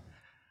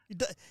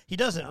 He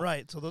doesn't,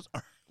 right? So those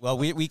are. Well,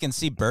 we can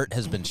see Bert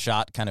has been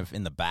shot kind of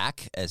in the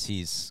back as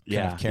he's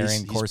kind of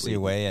carrying Corsi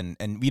away,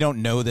 and we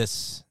don't know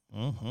this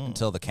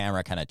until the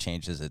camera kind of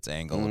changes its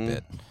angle a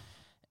bit,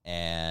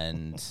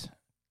 and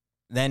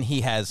then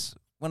he has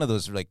one of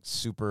those like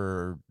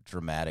super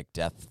dramatic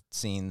death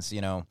scenes,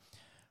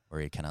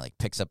 where he kind of like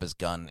picks up his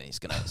gun and he's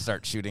gonna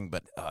start shooting,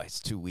 but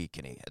he's too weak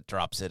and he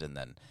drops it, and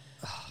then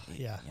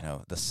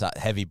the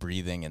heavy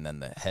breathing and then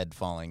the head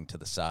falling to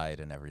the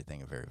side and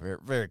everything. Very, very,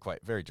 very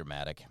very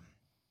dramatic.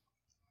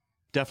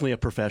 Definitely a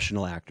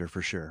professional actor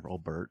for sure.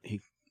 Old Burt,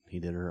 he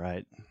did it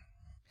right.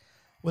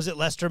 Was it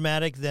less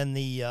dramatic than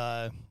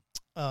the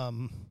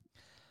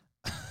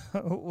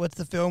what's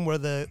the film where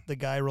the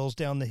guy rolls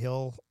down the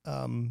hill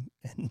and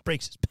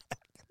breaks his back,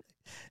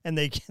 and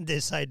they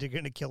decide they're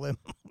going to kill him?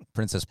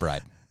 Princess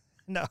Bride.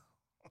 No,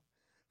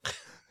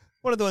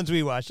 one of the ones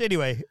we watched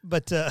anyway.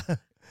 But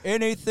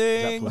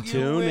anything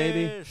Platoon, you wish.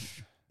 maybe?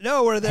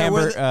 No, where they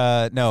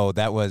no,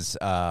 that was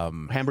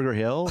Hamburger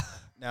Hill.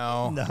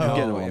 No, I'm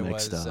getting them all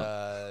mixed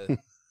up.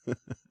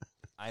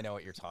 I know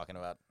what you're talking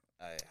about.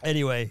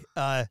 Anyway,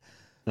 all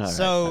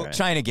so right.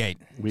 China Gate.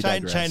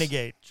 China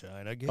Gate.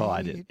 Oh,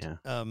 I did. Yeah.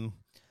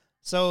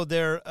 So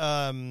they're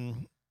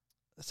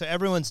so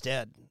everyone's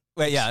dead.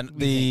 Well, yeah,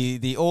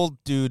 the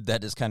old dude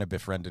that has kind of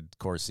befriended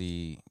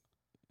Corsi,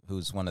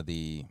 who's one of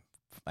the,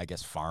 I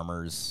guess,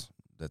 farmers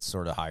that's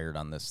sort of hired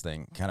on this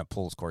thing, kind of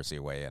pulls Corsi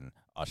away and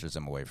ushers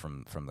him away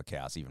from the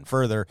chaos even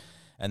further,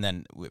 and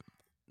then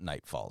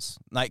night falls.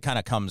 Night kind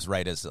of comes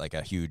right as like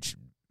a huge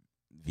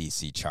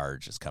VC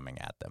charge is coming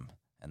at them,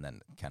 and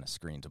then kind of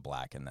screen to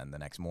black, and then the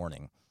next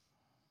morning.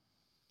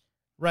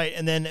 Right,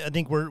 and then I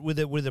think we're with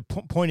a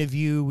point of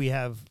view we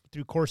have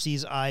through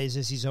Corsi's eyes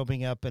as he's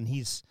opening up, and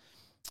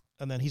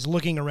then he's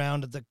looking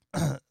around at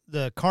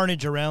the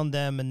carnage around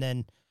them, and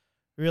then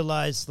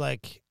realize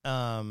like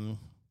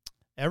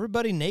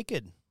everybody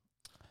naked,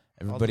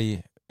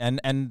 everybody and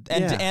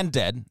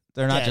dead.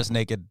 They're not just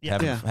naked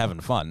having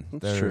fun.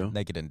 They're true.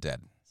 Naked and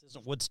dead. This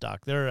isn't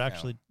Woodstock. They're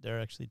actually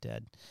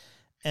dead.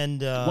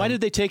 And why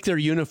did they take their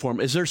uniform?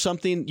 Is there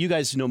something you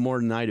guys know more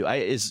than I do?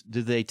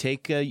 Did they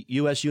take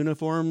U.S.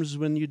 uniforms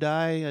when you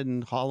die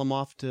and haul them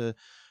off to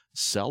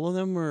sell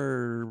them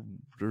or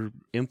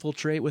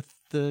infiltrate with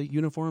the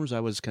uniforms? I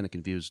was kind of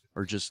confused.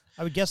 Or just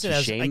I would guess it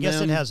has. I guess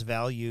it has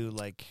value.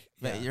 Like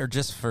or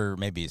just for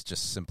maybe it's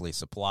just simply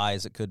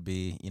supplies. It could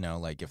be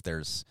like if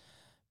there's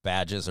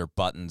badges or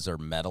buttons or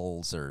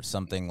medals or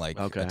something like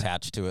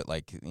attached to it,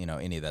 like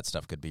any of that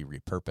stuff could be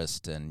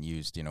repurposed and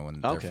used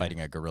when they're fighting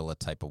a guerrilla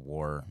type of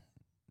war.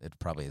 It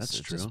probably is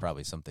just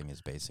probably something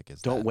as basic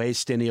as don't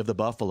waste any of the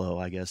buffalo.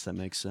 I guess that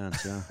makes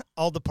sense. Yeah.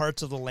 All the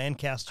parts of the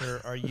Lancaster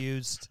are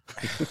used,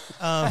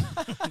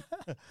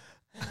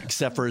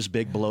 except for his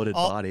big bloated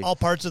body. All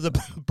parts of the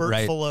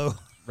buffalo.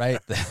 Right.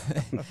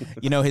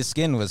 His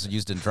skin was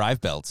used in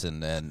drive belts and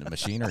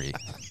machinery.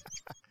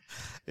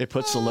 It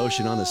puts the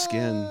lotion on the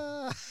skin.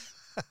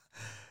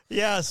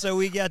 Yeah, so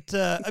we got,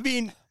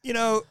 one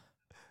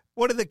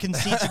of the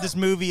conceits of this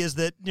movie is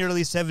that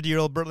nearly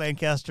 70-year-old Burt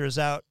Lancaster is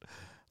out,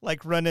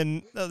 like,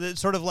 running,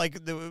 sort of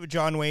like the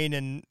John Wayne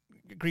and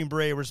Green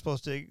Beret were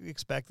supposed to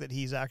expect that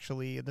he's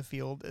actually in the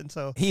field. And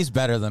so he's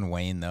better than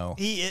Wayne, though.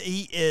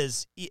 He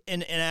is,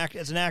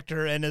 as an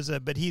actor and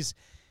but he's...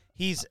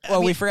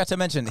 we forgot to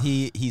mention,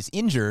 he's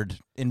injured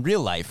in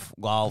real life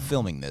while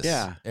filming this.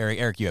 Yeah.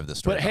 Eric, you have the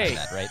story behind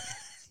that, right?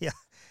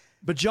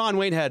 But John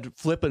Wayne had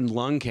flippin'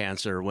 lung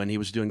cancer when he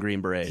was doing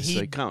Green Berets.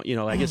 So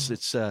I guess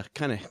it's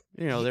kind of,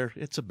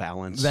 it's a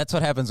balance. That's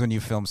what happens when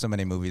you film so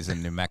many movies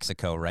in New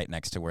Mexico right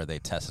next to where they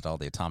tested all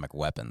the atomic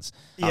weapons.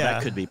 Yeah.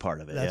 That could be part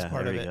of it. That's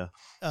part of it.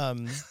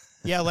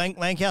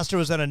 Lancaster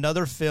was on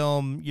another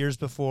film years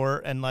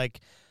before and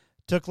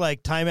took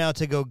time out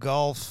to go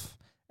golf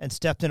and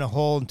stepped in a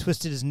hole and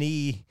twisted his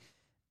knee.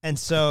 And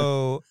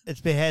so it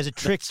has a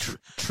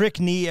trick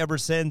knee ever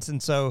since.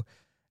 And so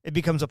it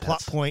becomes a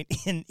plot point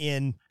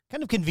in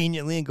kind of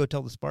conveniently and Go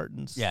Tell the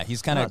Spartans. Yeah,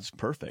 he's kind of it's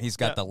perfect. He's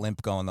got the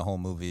limp going the whole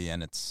movie,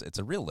 and it's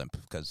a real limp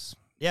because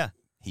so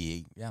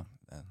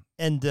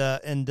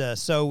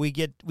we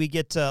get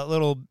a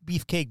little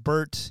Beefcake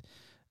Burt.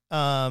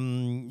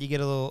 You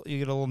get a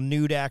little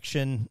nude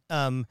action.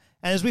 And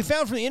as we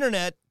found from the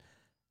internet,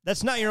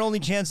 that's not your only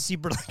chance to see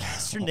Burt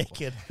Lancaster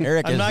naked.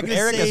 Eric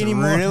Eric is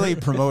anymore. really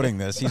promoting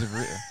this.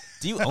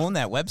 Do you own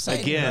that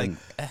website? Again,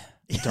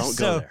 don't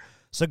go there.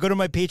 So go to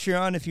my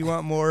Patreon if you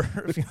want more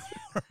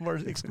more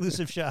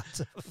exclusive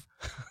shots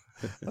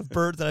of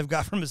Burt that I've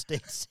got from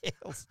estate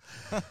sales.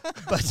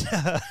 But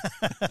a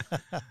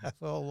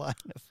whole line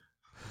of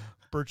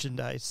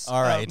merchandise.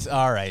 All right.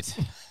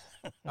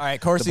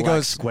 Corsi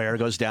goes square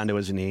goes down to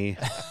his knee.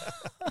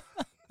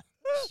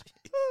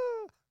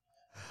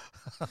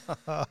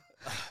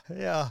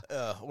 Yeah.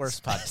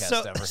 Worst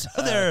podcast ever.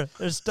 So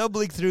they're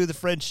stumbling through the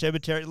French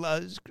cemetery.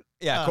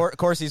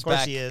 Corsi's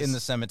back is in the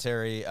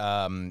cemetery.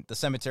 The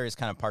cemetery is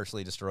kind of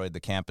partially destroyed. The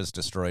camp is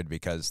destroyed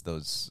because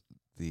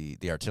the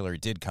artillery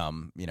did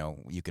come.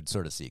 You could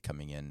sort of see it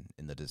coming in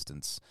the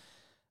distance.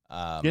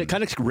 It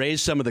kind of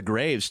raised some of the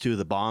graves too.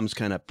 The bombs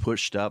kind of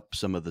pushed up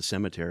some of the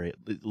cemetery.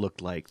 It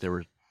looked like there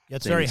were. Yeah,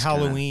 it's very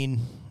Halloween.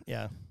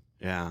 Yeah.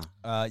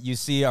 You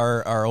see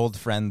our old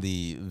friend,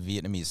 the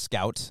Vietnamese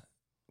scout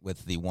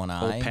with the one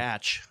eye. Old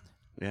Patch.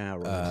 Yeah.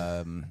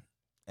 Right.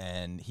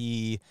 And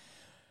he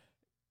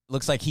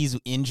looks like he's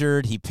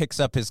injured. He picks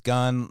up his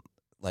gun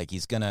like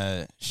he's going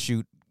to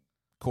shoot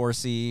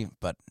Corsi,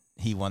 but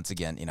he once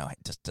again,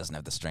 just doesn't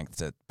have the strength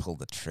to pull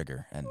the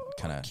trigger and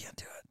kind of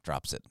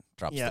drops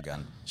the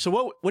gun. So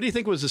what do you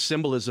think was the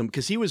symbolism?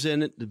 Because he was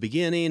in at the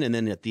beginning and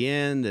then at the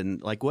end,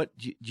 and like what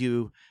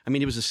you? I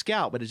mean, he was a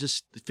scout, but it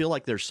just feel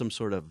like there's some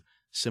sort of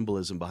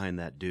symbolism behind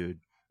that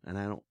dude, and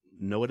I don't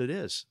know what it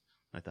is.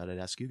 I thought I'd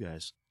ask you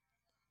guys.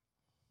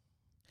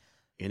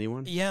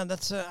 Anyone? Yeah,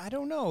 that's I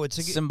don't know. It's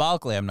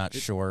symbolically, I'm not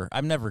sure.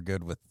 I'm never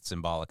good with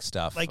symbolic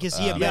stuff. Like, is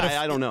he a metaphor?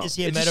 I don't know. Is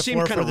he a it just metaphor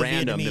seemed kind for of the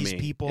random Vietnamese to me.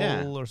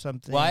 people or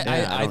something? Well,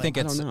 I I think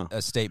it's don't know.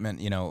 a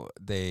statement.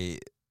 They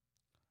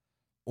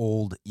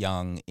old,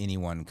 young,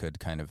 anyone could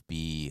kind of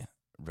be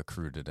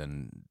recruited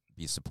and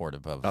be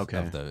supportive of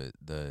the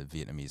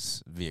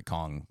Vietnamese Viet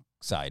Cong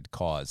side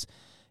cause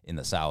in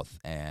the South.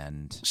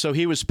 And so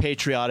he was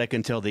patriotic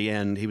until the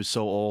end. He was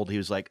so old. He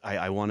was like,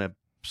 I want to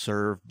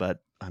serve,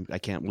 but I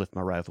can't lift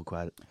my rifle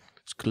quite.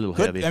 It's a little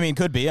heavy.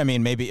 Could be.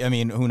 Maybe.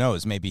 Who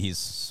knows? Maybe he's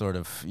sort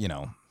of,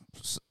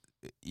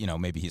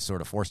 maybe he's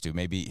sort of forced to.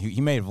 Maybe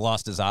he may have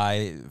lost his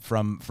eye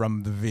from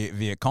the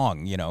Viet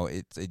Cong. You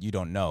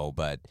don't know,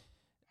 but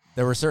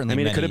there were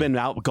certainly. It could have been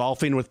out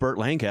golfing with Burt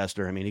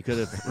Lancaster. He could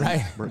have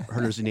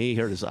hurt his knee,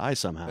 hurt his eye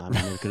somehow.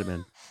 It could have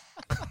been.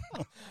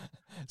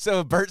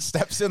 So Burt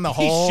steps in the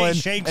hole and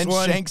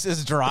shanks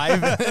his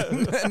drive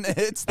and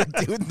hits the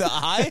dude in the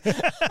eye.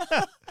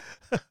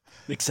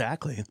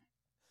 Exactly.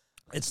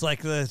 It's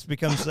like this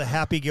becomes the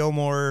Happy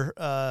Gilmore.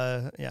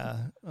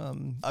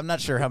 I'm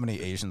not sure how many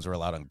Asians were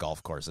allowed on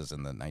golf courses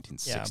in the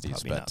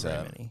 1960s, but not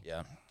very many.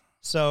 Yeah.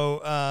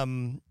 So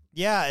and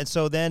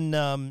so then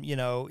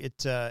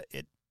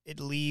it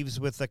leaves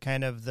with the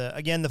kind of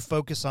the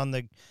focus on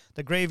the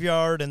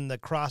graveyard and the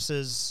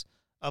crosses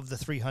of the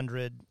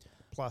 300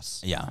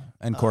 plus. Yeah,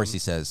 and Corsi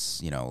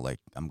says, like,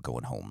 I'm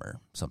going home or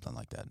something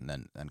like that, and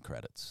then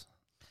credits.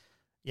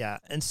 Yeah,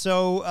 and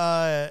so,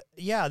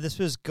 this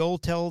was Go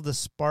Tell the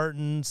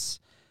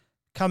Spartans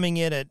coming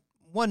in at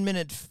 1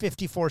 minute,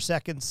 54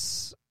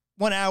 seconds,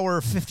 1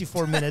 hour,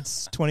 54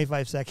 minutes,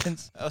 25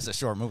 seconds. That was a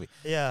short movie.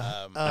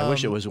 Yeah. I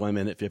wish it was 1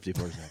 minute,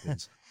 54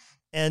 seconds.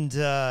 And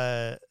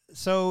let's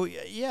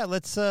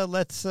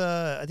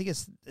I think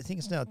it's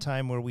now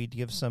time where we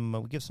give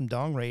some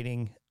dong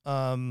rating.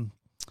 Troy,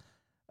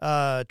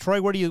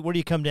 where do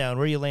you come down?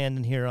 Where are you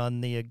landing here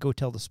on the Go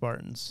Tell the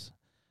Spartans?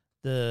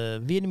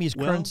 The Vietnamese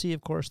currency,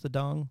 of course, the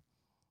dong.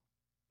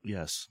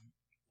 Yes.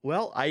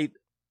 Well,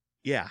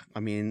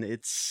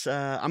 it's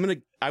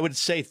I would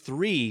say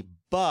 3,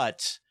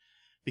 but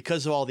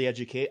because of all the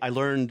education, I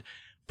learned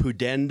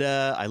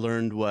pudenda. I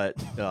learned what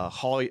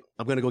I'm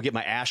going to go get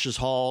my ashes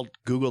hauled.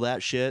 Google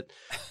that shit.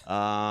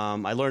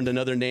 I learned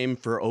another name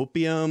for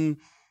opium.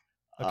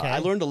 Okay. I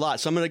learned a lot,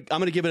 so I'm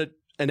gonna give it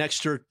an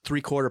extra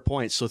 3/4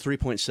 points, so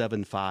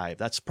 3.75.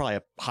 That's probably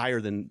higher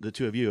than the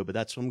two of you, but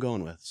that's what I'm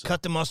going with. So.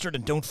 Cut the mustard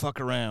and don't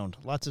fuck around.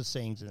 Lots of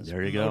sayings in this.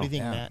 There you go. What do you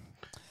think, Matt?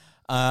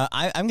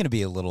 I'm going to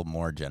be a little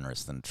more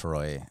generous than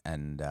Troy,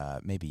 and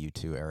maybe you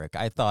too, Eric.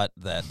 I thought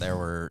that there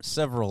were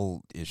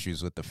several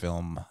issues with the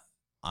film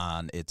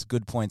on its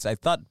good points. I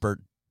thought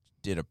Burt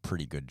did a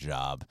pretty good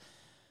job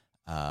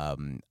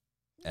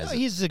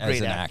he's a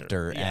great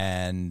actor,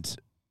 yeah. And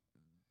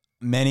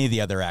many of the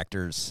other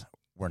actors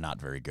were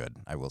not very good,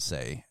 I will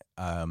say.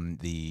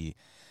 The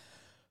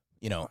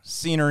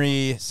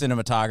scenery,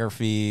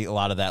 cinematography, a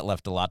lot of that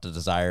left a lot to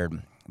desire.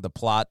 The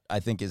plot, I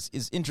think,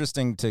 is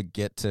interesting to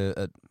get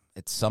to.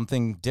 It's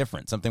something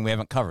different, something we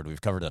haven't covered. We've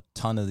covered a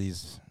ton of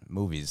these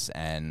movies,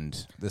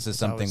 and this is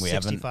something we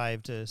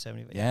 65 to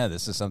 75. Yeah,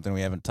 this is something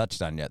we haven't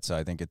touched on yet. So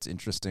I think it's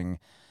interesting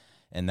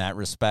in that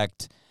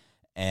respect.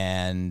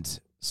 And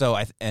so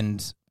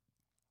and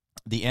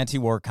the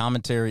anti-war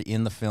commentary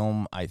in the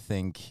film, I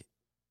think,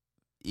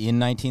 in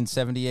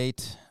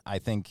 1978, I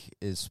think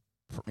is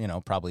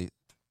probably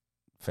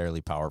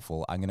fairly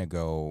powerful. I'm gonna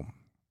go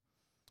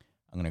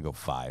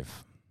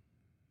 5.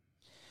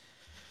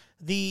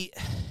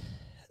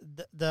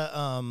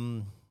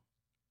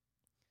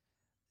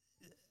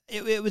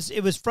 It was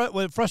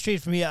what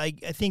frustrated for me. I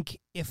think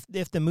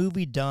if the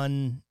movie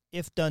done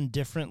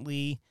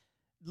differently,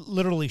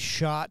 literally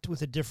shot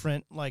with a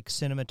different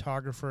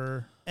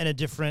cinematographer and a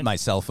different my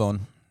cell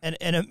phone and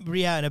a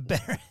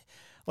better.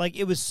 Like,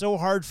 it was so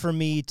hard for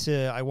me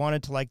I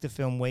wanted to like the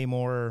film way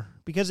more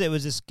because it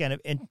was this kind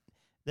of,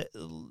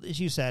 as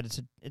you said,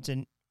 it's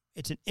an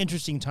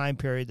interesting time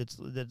period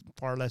that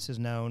far less is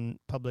known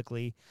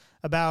publicly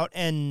about,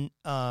 and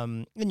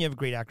then you have a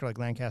great actor like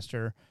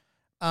Lancaster.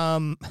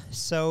 But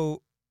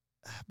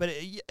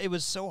it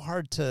was so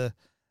hard to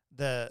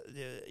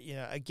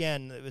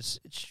again, it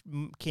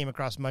came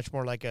across much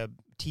more like a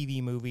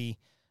TV movie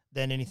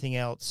than anything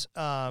else.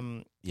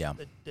 That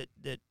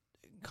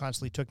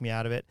constantly took me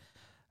out of it.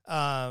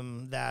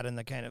 That and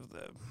the kind of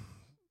the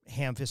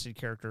ham-fisted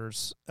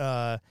characters.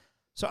 So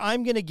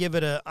I'm gonna give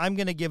it a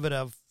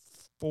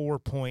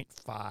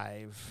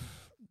 4.5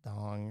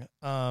 dong.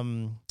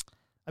 I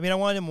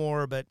wanted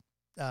more, but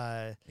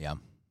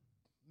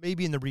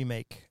maybe in the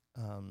remake.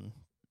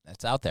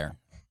 It's out there.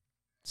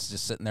 It's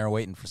just sitting there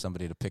waiting for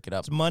somebody to pick it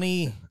up. It's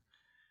money.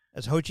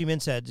 As Ho Chi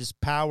Minh said,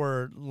 just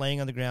power laying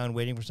on the ground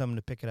waiting for someone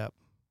to pick it up.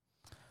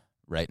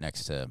 Right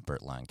next to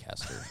Burt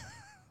Lancaster's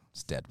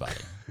dead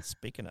body.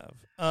 Speaking of.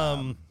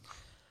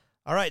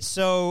 All right,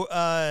 so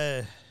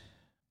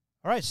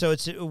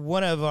it's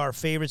one of our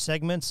favorite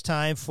segments,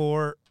 time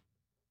for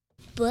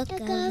Book of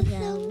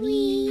the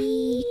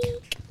Week.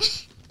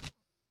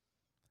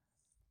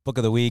 Book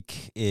of the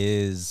Week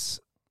is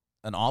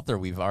an author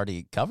we've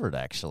already covered,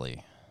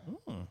 actually.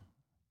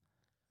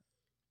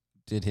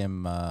 Did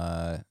him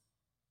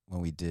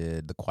when we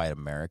did The Quiet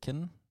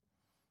American.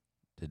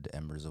 Did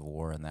Embers of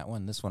War in that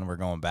one. This one we're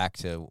going back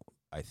to,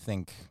 I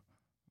think,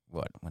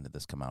 when did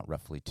this come out?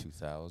 Roughly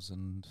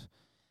 2000.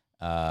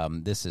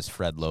 This is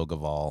Fred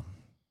Logevall,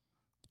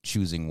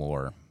 Choosing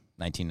War,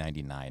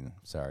 1999.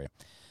 Sorry.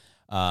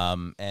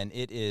 And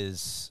it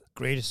is...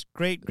 Great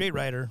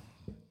writer.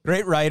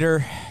 Great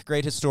writer,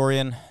 great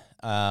historian.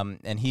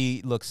 And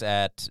he looks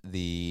at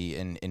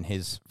in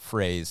his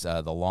phrase,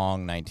 the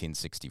long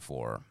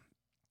 1964.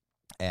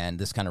 And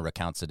this kind of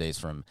recounts the days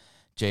from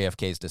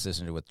JFK's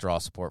decision to withdraw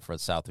support for the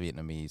South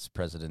Vietnamese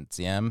President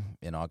Diem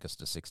in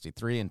August of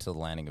 63 until the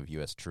landing of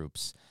U.S.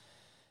 troops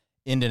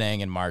in Da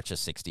Nang in March of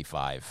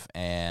 65.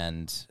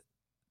 And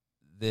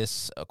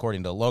this,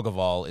 according to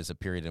Logevall, is a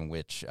period in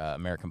which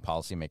American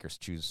policymakers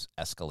choose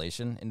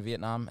escalation in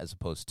Vietnam as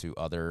opposed to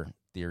other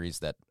theories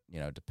that,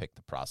 depict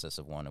the process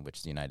of one in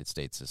which the United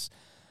States is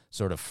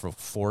sort of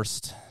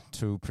forced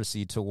to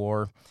proceed to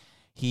war.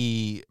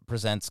 He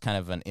presents kind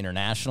of an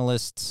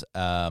internationalist,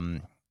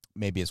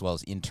 maybe as well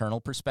as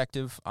internal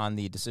perspective on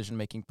the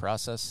decision-making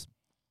process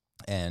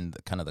and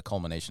kind of the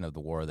culmination of the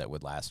war that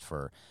would last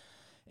for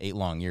 8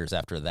 long years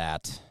after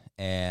that.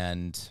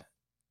 And,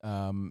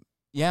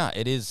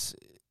 it is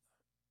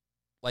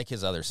like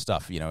his other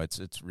stuff,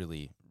 it's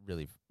really,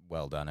 really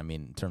well done. I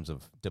mean, in terms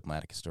of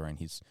diplomatic historian,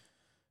 he's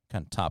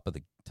kind of top of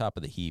the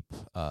heap.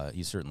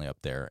 He's certainly up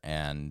there.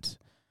 And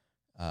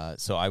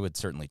so I would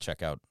certainly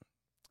check out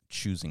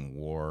Choosing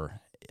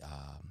War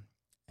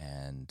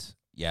and,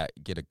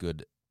 get a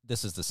good...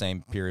 This is the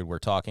same period we're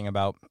talking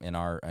about in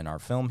our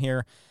film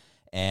here,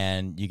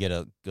 and you get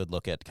a good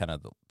look at kind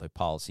of the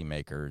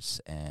policymakers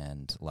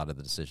and a lot of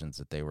the decisions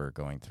that they were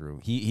going through.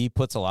 He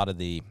puts a lot of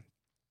the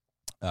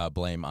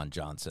blame on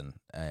Johnson,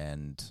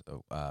 and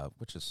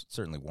which is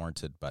certainly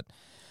warranted. But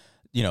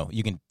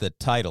the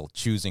title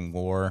 "Choosing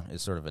War"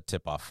 is sort of a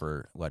tip off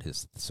for what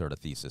his sort of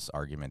thesis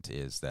argument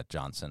is, that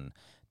Johnson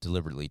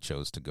deliberately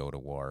chose to go to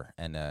war.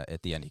 And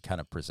at the end, he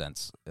kind of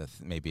presents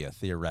maybe a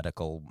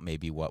theoretical,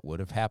 maybe what would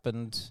have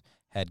happened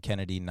had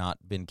Kennedy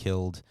not been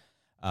killed.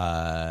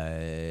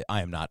 I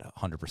am not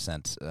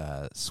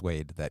 100%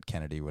 swayed that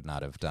Kennedy would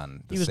not have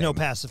done the He was same. no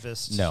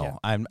pacifist. No,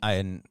 yeah.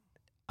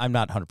 I'm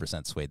not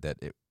 100% swayed that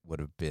it would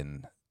have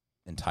been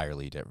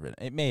entirely different.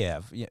 It may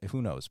have,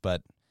 who knows,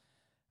 but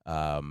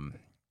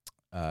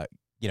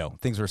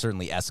things were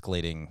certainly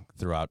escalating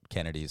throughout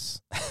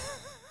Kennedy's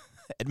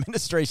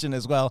administration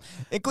as well,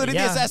 including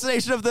the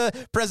assassination of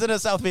the president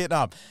of South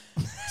Vietnam,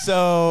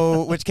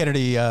 which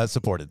Kennedy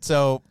supported.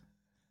 So,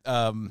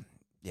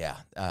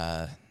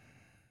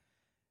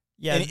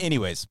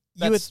 anyways,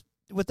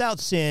 without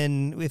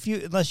sin,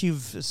 unless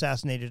you've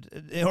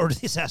assassinated or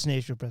the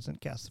assassination of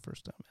President Cass the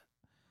first time.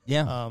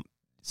 Yeah.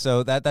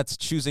 So that's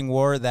Choosing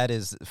War. That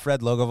is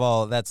Fred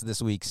Logevall. That's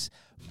this week's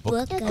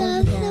Book of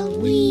the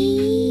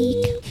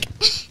Week.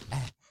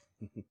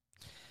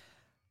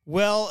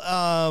 Well,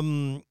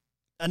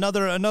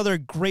 another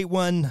great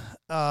one,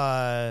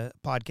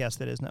 podcast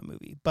that is not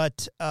movie.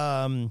 But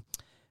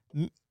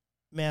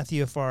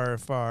Matthew, if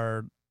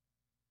our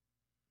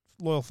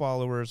loyal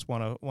followers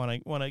want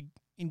to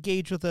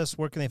engage with us,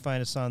 where can they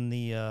find us on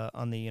the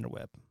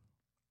interweb?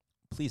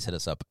 Please hit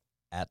us up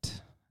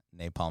at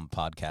Napalm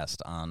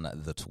Podcast on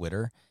the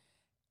Twitter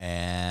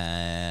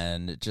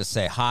and just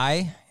say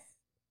hi.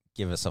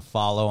 Give us a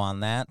follow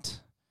on that.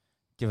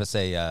 Give us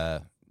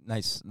a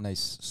nice,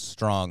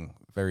 strong,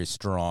 very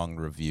strong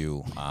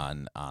review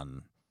on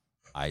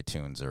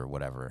iTunes or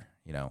whatever.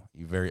 A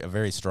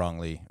very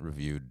strongly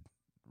reviewed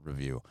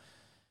review,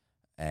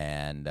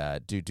 and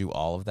do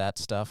all of that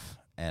stuff,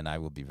 and I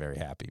will be very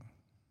happy.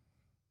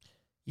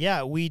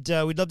 Yeah, we'd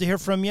love to hear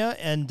from you,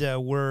 and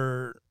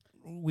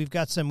we've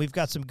got some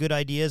good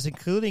ideas,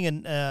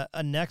 including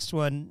a next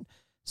one.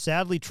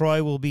 Sadly,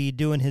 Troy will be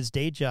doing his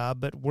day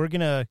job, but we're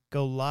gonna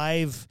go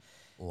live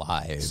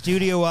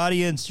studio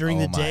audience during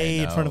the day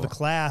in front of the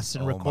class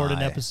and record an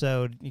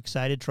episode. You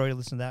excited, Troy, to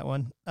listen to that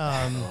one?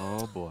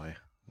 Oh boy,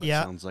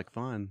 that sounds like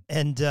fun.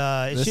 And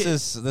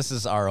this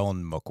is our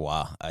own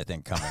Mukwa, I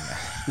think, coming.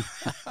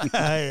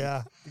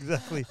 Yeah,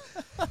 exactly.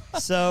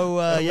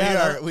 So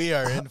we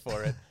are in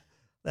for it.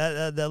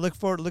 That look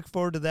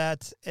forward to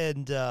that.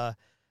 And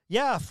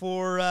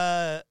for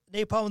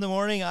Napalm in the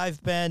Morning,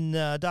 I've been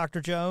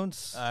Dr.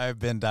 Jones. I've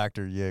been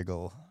Dr.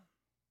 Yeagle.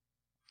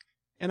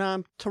 And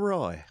I'm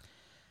Troy.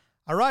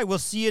 All right, we'll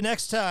see you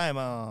next time.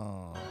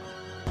 Oh.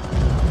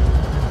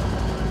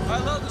 I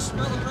love the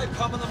smell of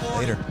napalm in the morning.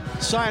 Later.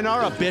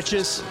 Sayonara,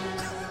 bitches.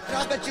 And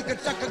I bet you could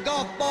suck a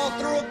golf ball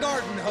through a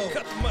garden hose.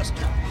 Cut the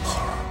mustard.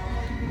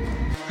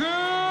 Good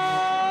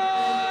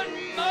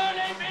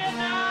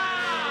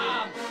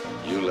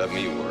you let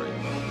me worry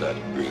about that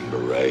Green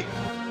Beret?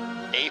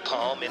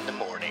 Napalm in the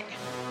Morning,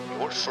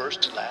 your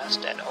first,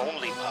 last, and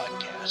only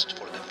podcast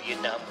for the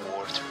Vietnam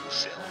War through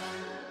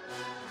film.